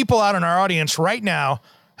many people out in our audience right now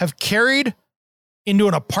have carried into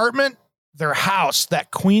an apartment, their house,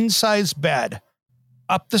 that queen size bed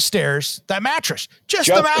up the stairs, that mattress, just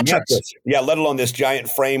the mattress. Yeah, let alone this giant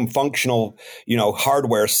frame functional,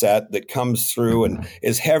 hardware set that comes through and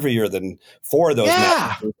is heavier than 4 of those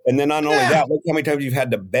mattresses. And then not only that, look how many times you've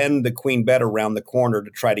had to bend the queen bed around the corner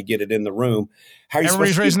to try to get it in the room. How are you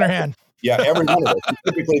Everybody's raising their hand. Yeah, every one of us.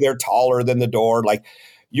 Typically, they're taller than the door. Like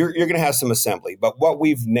you're going to have some assembly, but what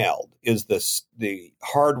we've nailed is the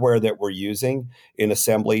hardware that we're using in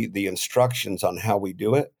assembly. The instructions on how we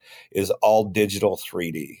do it is all digital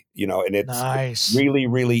 3D. And it's really,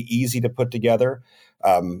 really easy to put together.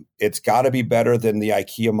 It's got to be better than the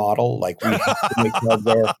IKEA model. Like we have to make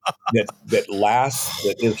hardware that lasts,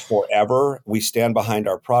 that is forever. We stand behind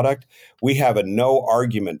our product. We have a no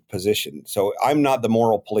argument position. So I'm not the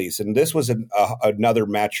moral police. And this was another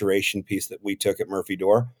maturation piece that we took at Murphy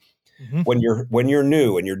Door. Mm-hmm. When you're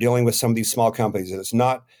new and you're dealing with some of these small companies, and it's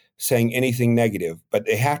not saying anything negative, but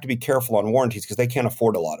they have to be careful on warranties because they can't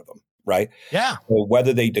afford a lot of them. Right? Yeah. So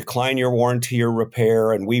whether they decline your warranty or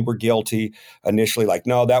repair, and we were guilty initially, like,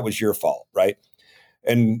 no, that was your fault. Right.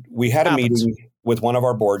 And we had a meeting with one of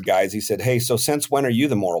our board guys. He said, hey, so since when are you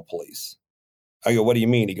the moral police? I go, what do you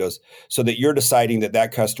mean? He goes, so that you're deciding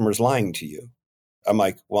that customer's lying to you. I'm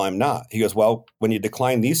like, well, I'm not. He goes, well, when you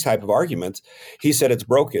decline these type of arguments, he said it's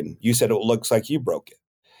broken. You said it looks like you broke it.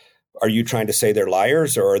 Are you trying to say they're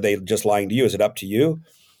liars, or are they just lying to you? Is it up to you?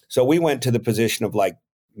 So we went to the position of like,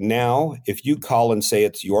 now, if you call and say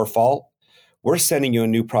it's your fault, we're sending you a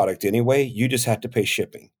new product anyway. You just have to pay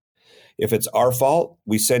shipping. If it's our fault,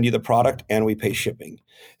 we send you the product and we pay shipping.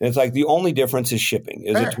 And it's like the only difference is shipping.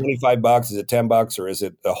 Is it $25? Is it $10? Or is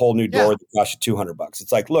it a whole new door that costs you $200?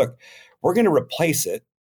 It's like, look, we're going to replace it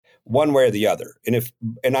one way or the other.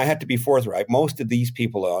 And I have to be forthright. Most of these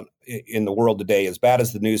people in the world today, as bad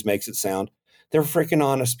as the news makes it sound, they're freaking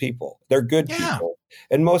honest people. They're good people.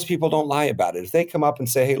 And most people don't lie about it. If they come up and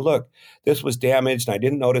say, hey, look, this was damaged and I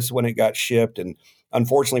didn't notice when it got shipped. And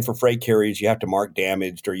unfortunately for freight carriers, you have to mark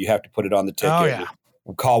damaged or you have to put it on the ticket. Oh, yeah.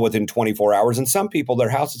 Call within 24 hours. And some people, their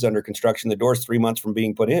house is under construction. The door's 3 months from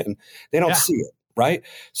being put in. They don't see it, right?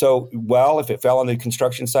 So, well, if it fell on the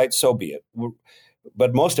construction site, so be it.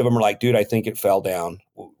 But most of them are like, dude, I think it fell down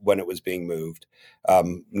when it was being moved.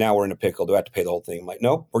 Now we're in a pickle. Do I have to pay the whole thing? I'm like,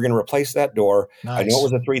 nope, we're going to replace that door. Nice. I know it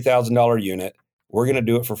was a $3,000 unit. We're going to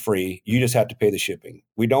do it for free. You just have to pay the shipping.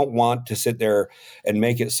 We don't want to sit there and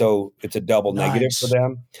make it so it's a double negative for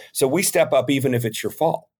them. So we step up even if it's your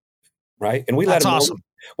fault, right? And we let them know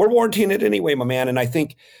we're warranting it anyway, my man. And I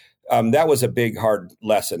think that was a big, hard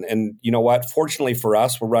lesson. And you know what? Fortunately for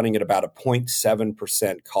us, we're running at about a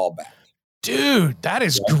 0.7% callback. Dude, that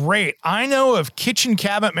is great. I know of kitchen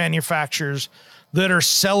cabinet manufacturers that are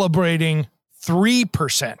celebrating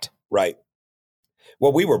 3%. Right.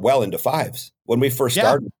 Well, we were well into 5s. When we first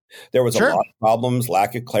started, there was a lot of problems,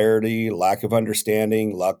 lack of clarity, lack of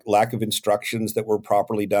understanding, lack of instructions that were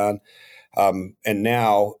properly done. And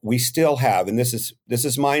now we still have, and this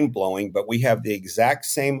is mind-blowing, but we have the exact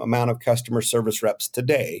same amount of customer service reps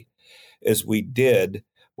today as we did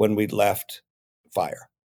when we left Fire.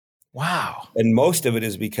 Wow. And most of it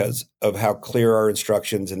is because of how clear our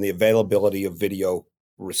instructions and the availability of video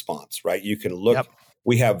response, right? You can look,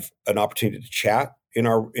 we have an opportunity to chat in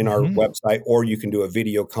our website, or you can do a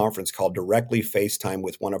video conference call directly FaceTime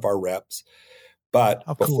with one of our reps. But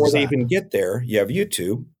before they even get there, you have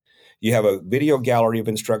YouTube, you have a video gallery of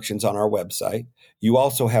instructions on our website. You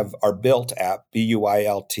also have our Bilt app,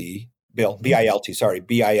 BILT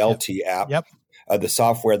app. Yep. The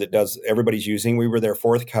software that everybody's using. We were their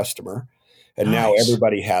 4th customer, and now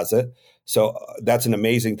everybody has it. So that's an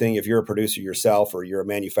amazing thing. If you're a producer yourself or you're a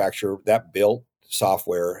manufacturer, that Bilt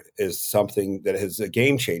software is something that is a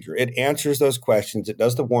game changer. It answers those questions. It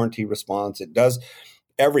does the warranty response. It does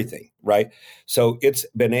everything, right? So it's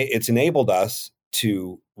enabled us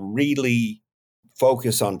to really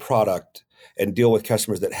focus on product and deal with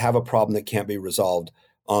customers that have a problem that can't be resolved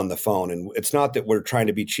on the phone. And it's not that we're trying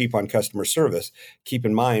to be cheap on customer service. Keep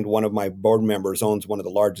in mind, one of my board members owns one of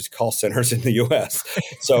the largest call centers in the U.S.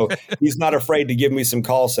 So he's not afraid to give me some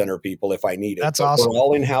call center people if I need it. That's awesome. We're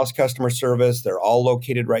all in-house customer service. They're all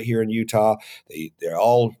located right here in Utah. They're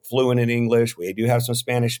all fluent in English. We do have some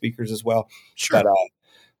Spanish speakers as well. Sure. But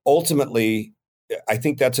ultimately, I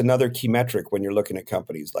think that's another key metric when you're looking at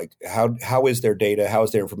companies. Like how is their data? How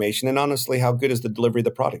is their information? And honestly, how good is the delivery of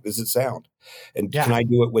the product? Does it sound? And can I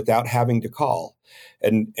do it without having to call?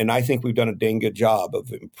 And I think we've done a dang good job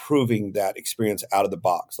of improving that experience out of the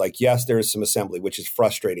box. Like, yes, there is some assembly, which is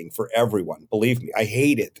frustrating for everyone. Believe me, I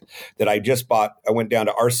hate it that I went down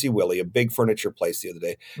to RC Willey, a big furniture place the other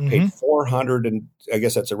day, paid 400, and I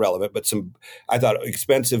guess that's irrelevant, but I thought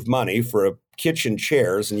expensive money for a kitchen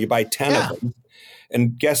chairs, and you buy 10 of them.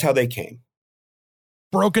 And guess how they came?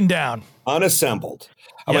 Broken down. Unassembled.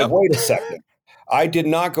 I'm like, wait a second. I did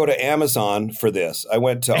not go to Amazon for this. I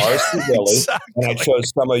went to RC Willey and I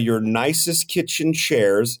chose some of your nicest kitchen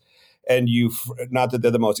chairs, and not that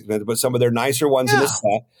they're the most expensive, but some of their nicer ones in the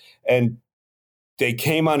set, and they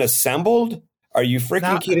came unassembled. Are you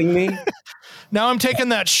freaking kidding me? Now I'm taking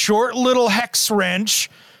that short little hex wrench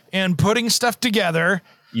and putting stuff together.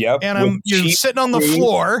 Yep. And you're sitting on the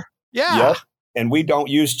floor. Yeah. Yep. And we don't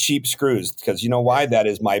use cheap screws because you know why? That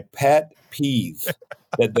is my pet peeve.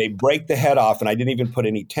 That they break the head off, and I didn't even put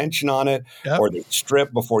any tension on it, or they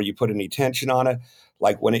strip before you put any tension on it.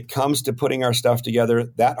 Like, when it comes to putting our stuff together,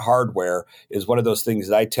 that hardware is one of those things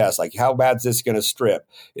that I test. Like, how bad is this going to strip?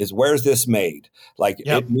 Where's this made? Like,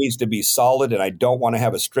 it needs to be solid, and I don't want to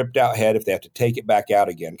have a stripped out head if they have to take it back out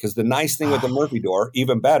again. Because the nice thing with the Murphy door,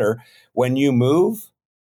 even better, when you move,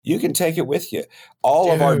 you can take it with you.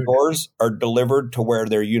 All of our doors are delivered to where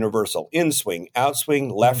they're universal. In-swing, out-swing,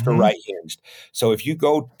 left or right hinged. So if you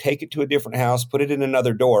go take it to a different house, put it in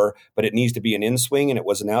another door, but it needs to be an in-swing and it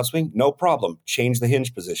was an out-swing, no problem. Change the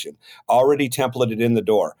hinge position. Already templated in the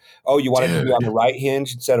door. Oh, you want it to be on the right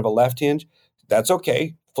hinge instead of a left hinge? That's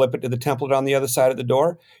okay. Flip it to the template on the other side of the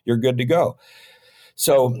door. You're good to go.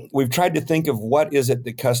 So we've tried to think of what is it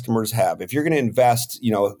that customers have. If you're going to invest,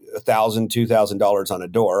 $1,000, $2,000 on a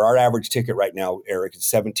door, our average ticket right now, Eric, is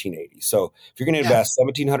 $1,780. So if you're going to invest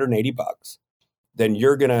 $1,780, then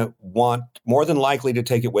you're going to want more than likely to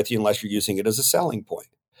take it with you unless you're using it as a selling point.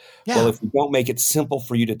 Yeah. Well, if we don't make it simple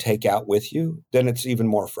for you to take out with you, then it's even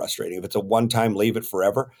more frustrating. If it's a one-time, leave it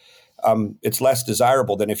forever, it's less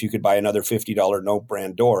desirable than if you could buy another $50 no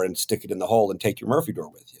brand door and stick it in the hole and take your Murphy door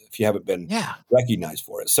with you if you haven't been recognized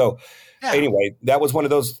for it. So anyway, that was one of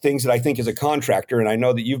those things that I think as a contractor, and I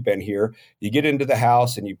know that you've been here, you get into the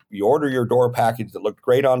house and you order your door package that looked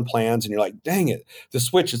great on plans and you're like, dang it, the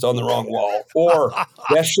switch is on the wrong wall, or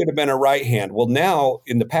that should have been a right hand. Well, now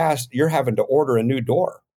in the past, you're having to order a new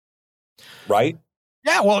door, right?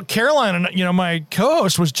 Yeah, well, Caroline, my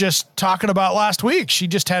co-host was just talking about last week. She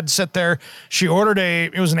just had to sit there. She ordered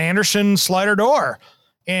it was an Anderson slider door,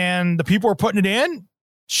 and the people were putting it in.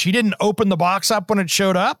 She didn't open the box up when it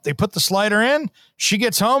showed up. They put the slider in. She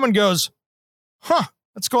gets home and goes,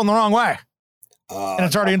 that's going the wrong way. And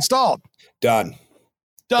it's already installed. Done.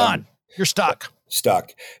 You're stuck.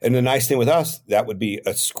 And the nice thing with us, that would be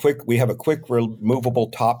we have a quick removable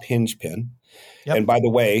top hinge pin. Yep. And by the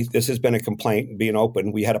way, this has been a complaint being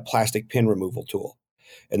open. We had a plastic pin removal tool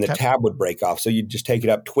and the tab would break off. So you just take it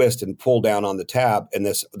up, twist and pull down on the tab and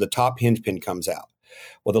the top hinge pin comes out.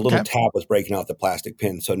 Well, the little tab was breaking off the plastic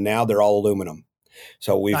pin. So now they're all aluminum.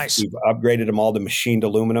 So we've upgraded them all to machined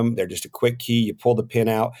aluminum. They're just a quick key. You pull the pin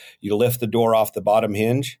out, you lift the door off the bottom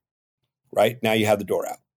hinge, right? Now you have the door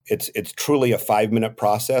out. It's truly a 5-minute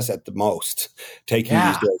process at the most, taking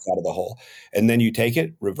these doors out of the hole. And then you take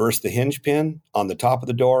it, reverse the hinge pin on the top of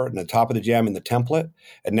the door and the top of the jamb in the template,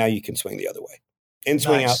 and now you can swing the other way. In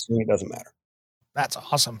swing, out swing, it doesn't matter. That's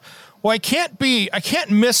awesome. Well, I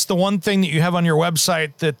can't miss the one thing that you have on your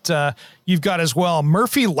website that you've got as well,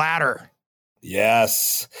 Murphy Ladder.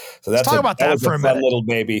 Yes. So let's talk about that for a minute. Fun little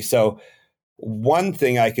baby. So one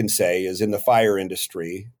thing I can say is in the fire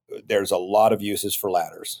industry, there's a lot of uses for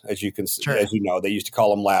ladders, as you know, they used to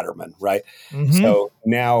call them laddermen, right? Mm-hmm. So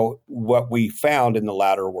now what we found in the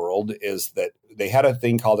ladder world is that they had a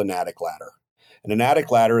thing called an attic ladder. And an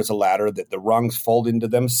attic ladder is a ladder that the rungs fold into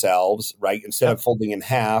themselves, right? Instead of folding in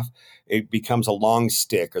half, it becomes a long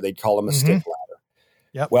stick, or they'd call them a stick ladder.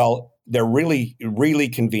 Yep. Well, they're really, really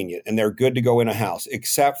convenient and they're good to go in a house,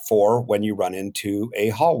 except for when you run into a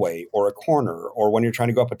hallway or a corner, or when you're trying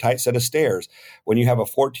to go up a tight set of stairs. When you have a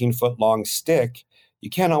 14-foot long stick, you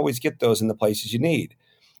can't always get those in the places you need.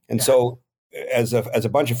 And so as a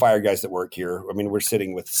bunch of fire guys that work here, I mean, we're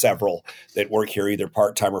sitting with several that work here either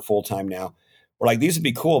part-time or full-time now. We're like, these would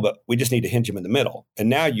be cool, but we just need to hinge them in the middle. And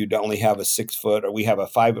now you'd only have a 6-foot, or we have a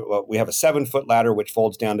 7-foot ladder, which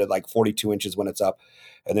folds down to like 42 inches when it's up.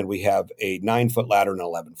 And then we have a 9-foot ladder and an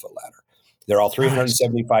 11-foot ladder. They're all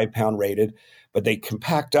 375 pound rated, but they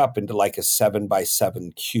compact up into like a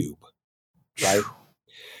 7x7 cube, right?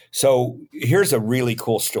 So here's a really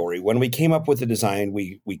cool story. When we came up with the design,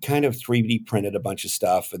 we kind of 3D printed a bunch of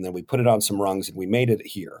stuff and then we put it on some rungs and we made it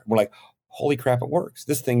here. We're like, holy crap, it works.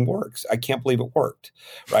 This thing works. I can't believe it worked,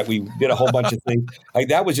 right? We did a whole bunch of things. Like,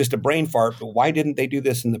 that was just a brain fart, but why didn't they do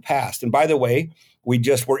this in the past? And by the way, we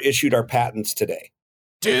just were issued our patents today.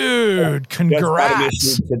 Dude,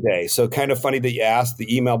 congrats. Today. So kind of funny that you asked.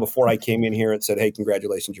 The email before I came in here, it said, hey,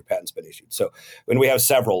 congratulations, your patent's been issued. So, and we have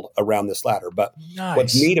several around this ladder. But nice.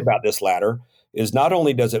 What's neat about this ladder is not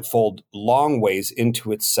only does it fold long ways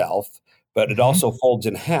into itself, but it also folds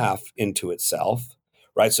in half into itself,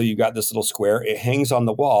 right? So you got this little square. It hangs on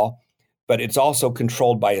the wall, but it's also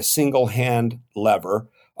controlled by a single hand lever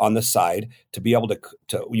on the side to be able to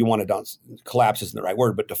you want to collapse isn't the right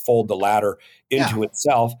word, but to fold the ladder into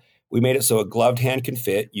itself. We made it so a gloved hand can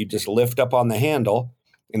fit. You just lift up on the handle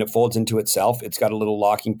and it folds into itself. It's got a little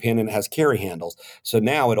locking pin and it has carry handles. So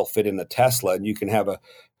now it'll fit in a Tesla and you can have a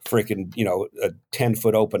freaking, a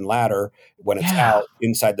 10-foot open ladder when it's out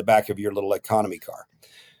inside the back of your little economy car.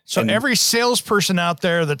 So every salesperson out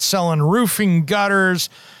there that's selling roofing, gutters,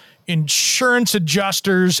 insurance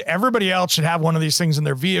adjusters, everybody else should have one of these things in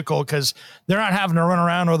their vehicle because they're not having to run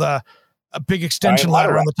around with a big extension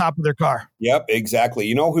ladder on the top of their car. Yep, exactly.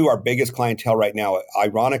 You know who our biggest clientele right now,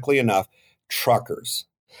 ironically enough, truckers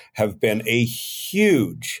have been a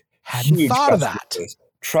huge thought of that.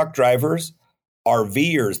 Truck drivers,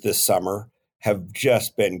 RVers this summer have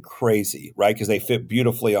just been crazy, right? Because they fit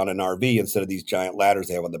beautifully on an RV instead of these giant ladders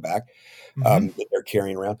they have on the back that they're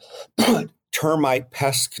carrying around. Termite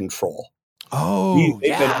pest control. Oh,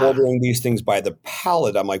 they've been ordering these things by the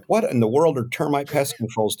pallet. I'm like, what in the world are termite pest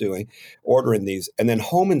controls doing? Ordering these. And then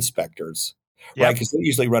home inspectors, right? Because they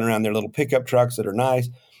usually run around their little pickup trucks that are nice.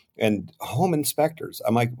 And home inspectors.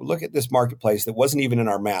 I'm like, look at this marketplace that wasn't even in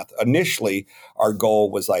our math. Initially, our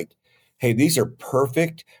goal was like, hey, these are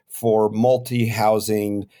perfect for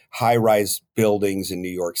multi-housing, high-rise buildings in New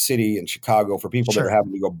York City and Chicago for people that are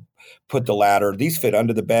having to go put the ladder. These fit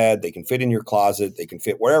under the bed. They can fit in your closet. They can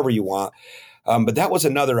fit wherever you want. But that was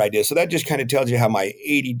another idea. So that just kind of tells you how my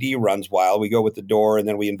ADD runs wild. We go with the door and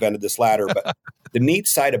then we invented this ladder. But the neat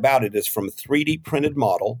side about it is from a 3D printed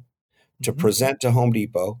model to present to Home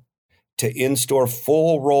Depot to in-store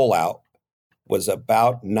full rollout was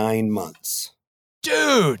about 9 months.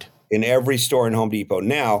 Dude. In every store in Home Depot.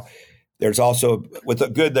 Now, there's also, with the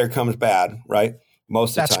good, there comes bad, right?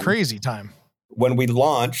 Most of the time. That's crazy time. When we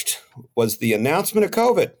launched was the announcement of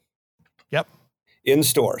COVID. Yep. In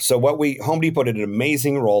store. So Home Depot did an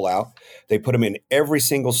amazing rollout. They put them in every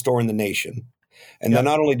single store in the nation. And then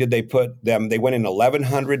not only did they put them, they went in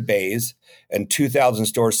 1,100 bays and 2,000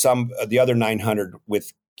 stores, the other 900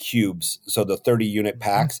 with cubes. So the 30 unit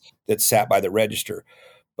packs that sat by the register.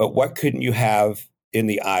 But what couldn't you have in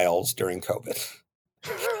the aisles during COVID?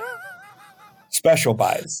 Special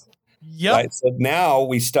buys. Yep. Right? So now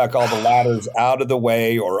we stuck all the ladders out of the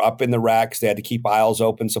way or up in the racks. They had to keep aisles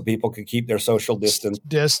open so people could keep their social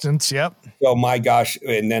distance. Yep. Oh my gosh.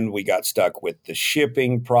 And then we got stuck with the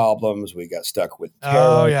shipping problems. We got stuck with tariffs.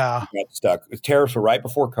 Oh, yeah. We got stuck. Tariffs were right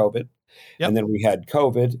before COVID. Yep. And then we had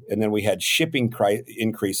COVID. And then we had shipping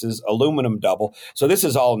increases, aluminum double. So this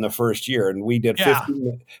is all in the first year. And we did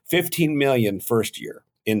 15 million first year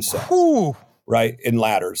in sales. Ooh. Right, in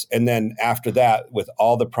ladders. And then after that, with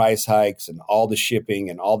all the price hikes and all the shipping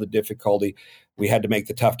and all the difficulty, we had to make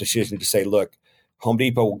the tough decision to say, look, Home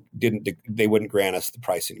Depot they wouldn't grant us the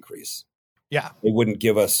price increase. Yeah. They wouldn't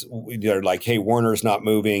give us, they're like, hey, Warner's not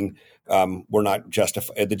moving. We're not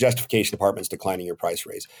the justification department's declining your price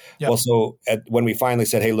raise. Yep. Well, so when we finally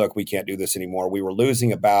said, hey, look, we can't do this anymore, we were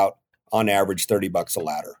losing about, on average, $30 a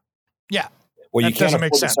ladder. Yeah. Well, you can't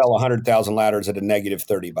afford to sell 100,000 ladders at a negative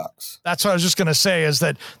 $30. That's what I was just going to say is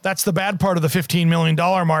that's the bad part of the $15 million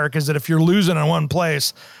mark is that if you're losing in one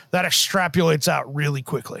place, that extrapolates out really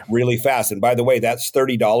quickly. Really fast. And by the way, that's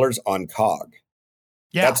 $30 on COG.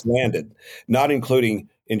 Yeah. That's landed, not including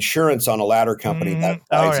insurance on a ladder company that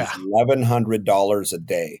price is $1,100 a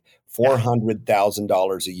day.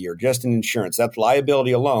 $400,000 a year just in insurance. That's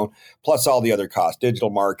liability alone, plus all the other costs: digital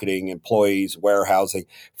marketing, employees, warehousing,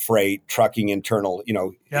 freight, trucking, internal,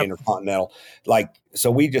 intercontinental. So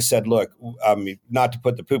we just said, look, not to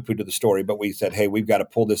put the poo-poo to the story, but we said, hey, we've got to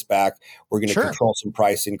pull this back. We're going to control some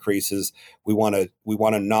price increases. We want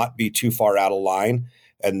to not be too far out of line.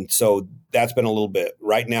 And so that's been a little bit.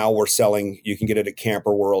 Right now we're selling, you can get it at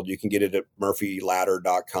Camper World, you can get it at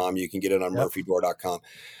murphyladder.com, you can get it on murphydoor.com.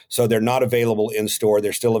 So they're not available in store.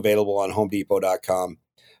 They're still available on homedepot.com.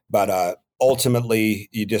 But ultimately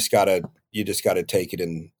you just gotta take it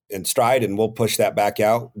stride, and we'll push that back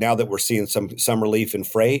out now that we're seeing some relief in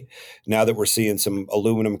freight, now that we're seeing some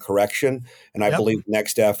aluminum correction. And I believe the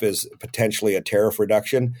next step is potentially a tariff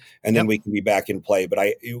reduction, and then we can be back in play. But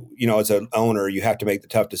as an owner, you have to make the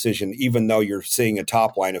tough decision, even though you're seeing a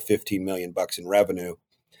top line of $15 million in revenue.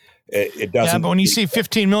 It doesn't. Yeah, but when you see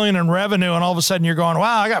 $15 million in revenue and all of a sudden you're going,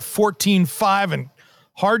 wow, I got 14.5 in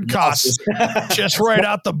hard costs just right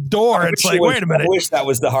out the door. It's like, wait a minute. I wish that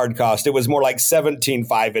was the hard cost. It was more like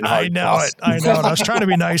 17.5 in hard costs. I know it. I was trying to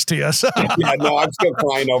be nice to you. So. Yeah, no, I'm still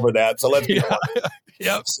crying over that. So let's be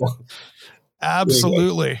Yep. So,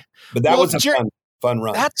 absolutely. But that was a fun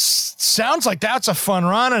run. That sounds like that's a fun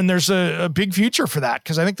run, and there's a big future for that,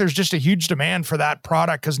 because I think there's just a huge demand for that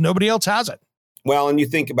product because nobody else has it. Well, and you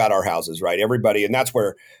think about our houses, right? Everybody, and that's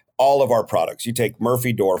where all of our products, you take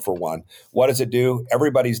Murphy Door for one. What does it do?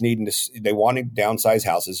 Everybody's needing they want to downsize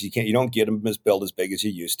houses. You don't get them built as big as you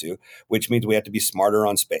used to, which means we have to be smarter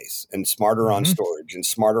on space and smarter on storage and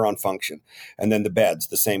smarter on function. And then the beds,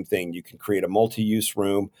 the same thing. You can create a multi-use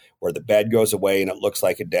room where the bed goes away and it looks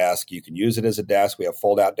like a desk. You can use it as a desk. We have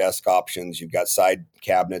fold-out desk options. You've got side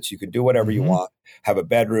cabinets. You can do whatever you want. Have a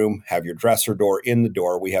bedroom, have your dresser door in the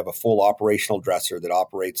door. We have a full operational dresser that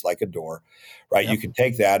operates like a door, right? You can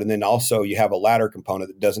take that. And then also you have a ladder component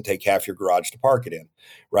that doesn't take half your garage to park it in,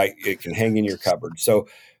 right? It can hang in your cupboard. So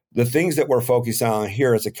the things that we're focused on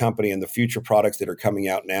here as a company and the future products that are coming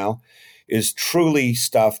out now is truly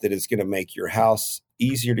stuff that is going to make your house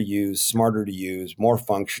easier to use, smarter to use, more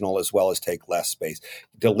functional, as well as take less space,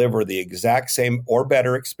 deliver the exact same or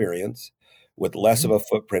better experience with less of a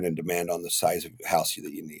footprint and demand on the size of house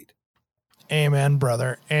that you need. Amen,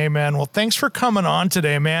 brother. Amen. Well, thanks for coming on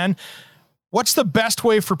today, man. What's the best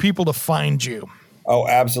way for people to find you? Oh,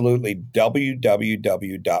 absolutely.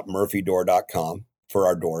 www.murphydoor.com for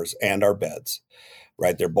our doors and our beds,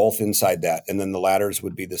 right? They're both inside that. And then the ladders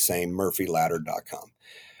would be the same, murphyladder.com.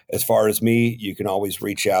 As far as me, you can always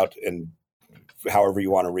reach out and however you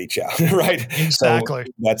want to reach out, right? Exactly.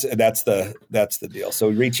 So that's the deal. So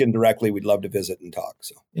reach in directly. We'd love to visit and talk.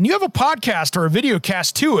 So, and you have a podcast or a video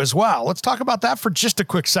cast too, as well. Let's talk about that for just a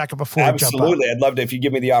quick second before we jump on. Absolutely. I'd love to, if you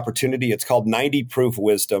give me the opportunity. It's called 90 Proof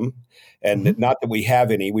Wisdom. And not that we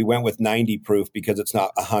have any, we went with 90 proof because it's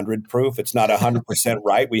not 100 proof. It's not 100%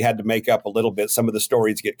 right. We had to make up a little bit. Some of the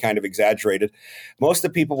stories get kind of exaggerated. Most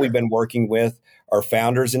of the people we've been working with are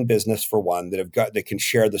founders in business, for one, that can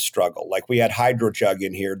share the struggle. Like we had HydroJug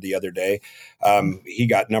in here the other day. He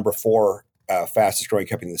got number 4 fastest growing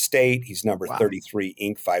company in the state. He's number 33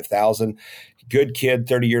 Inc. 5000. Good kid,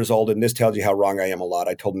 30 years old. And this tells you how wrong I am a lot.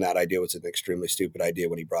 I told him that idea was an extremely stupid idea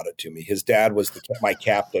when he brought it to me. His dad was my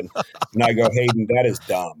captain. And I go, Hayden, that is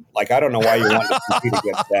dumb. Like, I don't know why you want to compete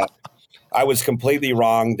against that. I was completely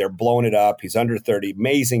wrong. They're blowing it up. He's under 30,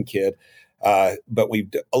 amazing kid. But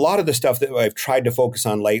a lot of the stuff that I've tried to focus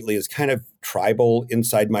on lately is kind of tribal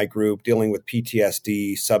inside my group, dealing with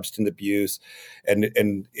PTSD, substance abuse, and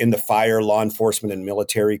in the fire, law enforcement, and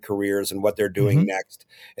military careers, and what they're doing next,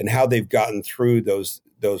 and how they've gotten through those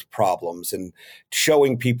problems, and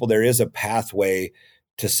showing people there is a pathway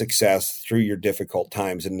to success through your difficult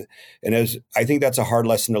times. And as I think that's a hard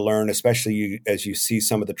lesson to learn, especially as you see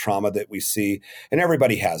some of the trauma that we see, and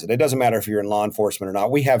everybody has it. It doesn't matter if you're in law enforcement or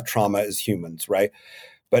not. We have trauma as humans, right?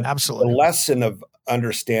 But absolutely, the lesson of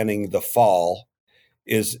understanding the fall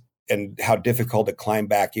and how difficult to climb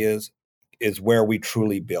back is where we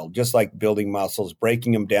truly build. Just like building muscles,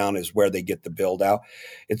 breaking them down is where they get the build out.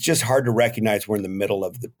 It's just hard to recognize we're in the middle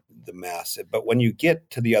of the mess. But when you get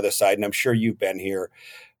to the other side, and I'm sure you've been here,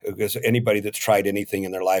 because anybody that's tried anything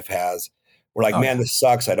in their life has, we're like, man, this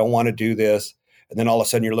sucks. I don't want to do this. And then all of a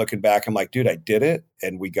sudden you're looking back. I'm like, dude, I did it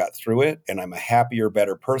and we got through it and I'm a happier,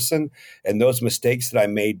 better person. And those mistakes that I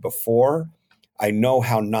made before, I know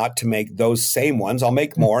how not to make those same ones. I'll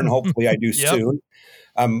make more and hopefully I do soon.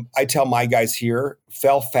 I tell my guys here,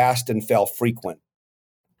 fail fast and fail frequent.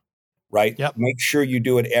 Right? Yep. Make sure you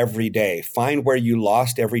do it every day. Find where you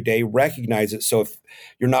lost every day, recognize it. So if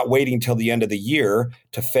you're not waiting till the end of the year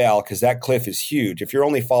to fail, because that cliff is huge. If you're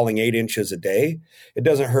only falling 8 inches a day, it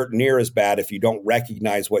doesn't hurt near as bad if you don't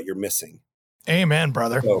recognize what you're missing. Amen,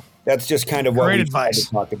 brother. So that's just kind of what Great we advice.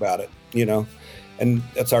 try to talk about it, and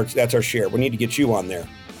that's our share. We need to get you on there.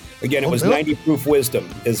 Again, it was 90 Proof Wisdom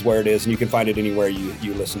is where it is, and you can find it anywhere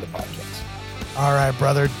you listen to podcasts. All right,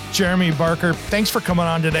 brother. Jeremy Barker, thanks for coming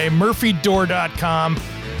on today. murphydoor.com.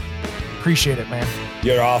 Appreciate it, man.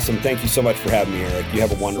 You're awesome. Thank you so much for having me, Eric. You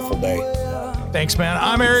have a wonderful day. Thanks, man.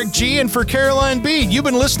 I'm Eric G, and for Caroline B, you've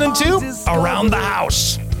been listening to Around the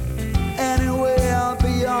House. Anywhere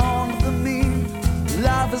beyond the mean,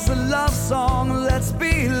 life is a love song. Let's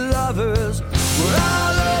be lovers. We're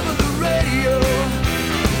all over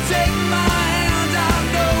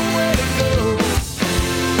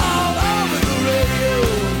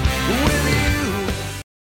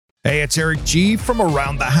it's Eric G. from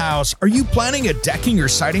Around the House. Are you planning a decking or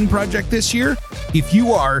siding project this year? If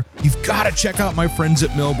you are, you've got to check out my friends at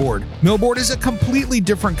Millboard. Millboard is a completely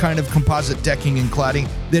different kind of composite decking and cladding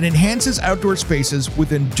that enhances outdoor spaces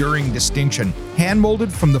with enduring distinction.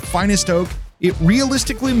 Hand-molded from the finest oak, it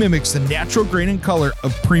realistically mimics the natural grain and color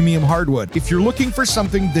of premium hardwood. If you're looking for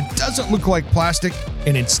something that doesn't look like plastic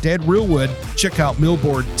and instead real wood, check out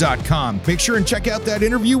millboard.com. Make sure and check out that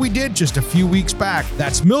interview we did just a few weeks back.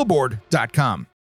 That's millboard.com.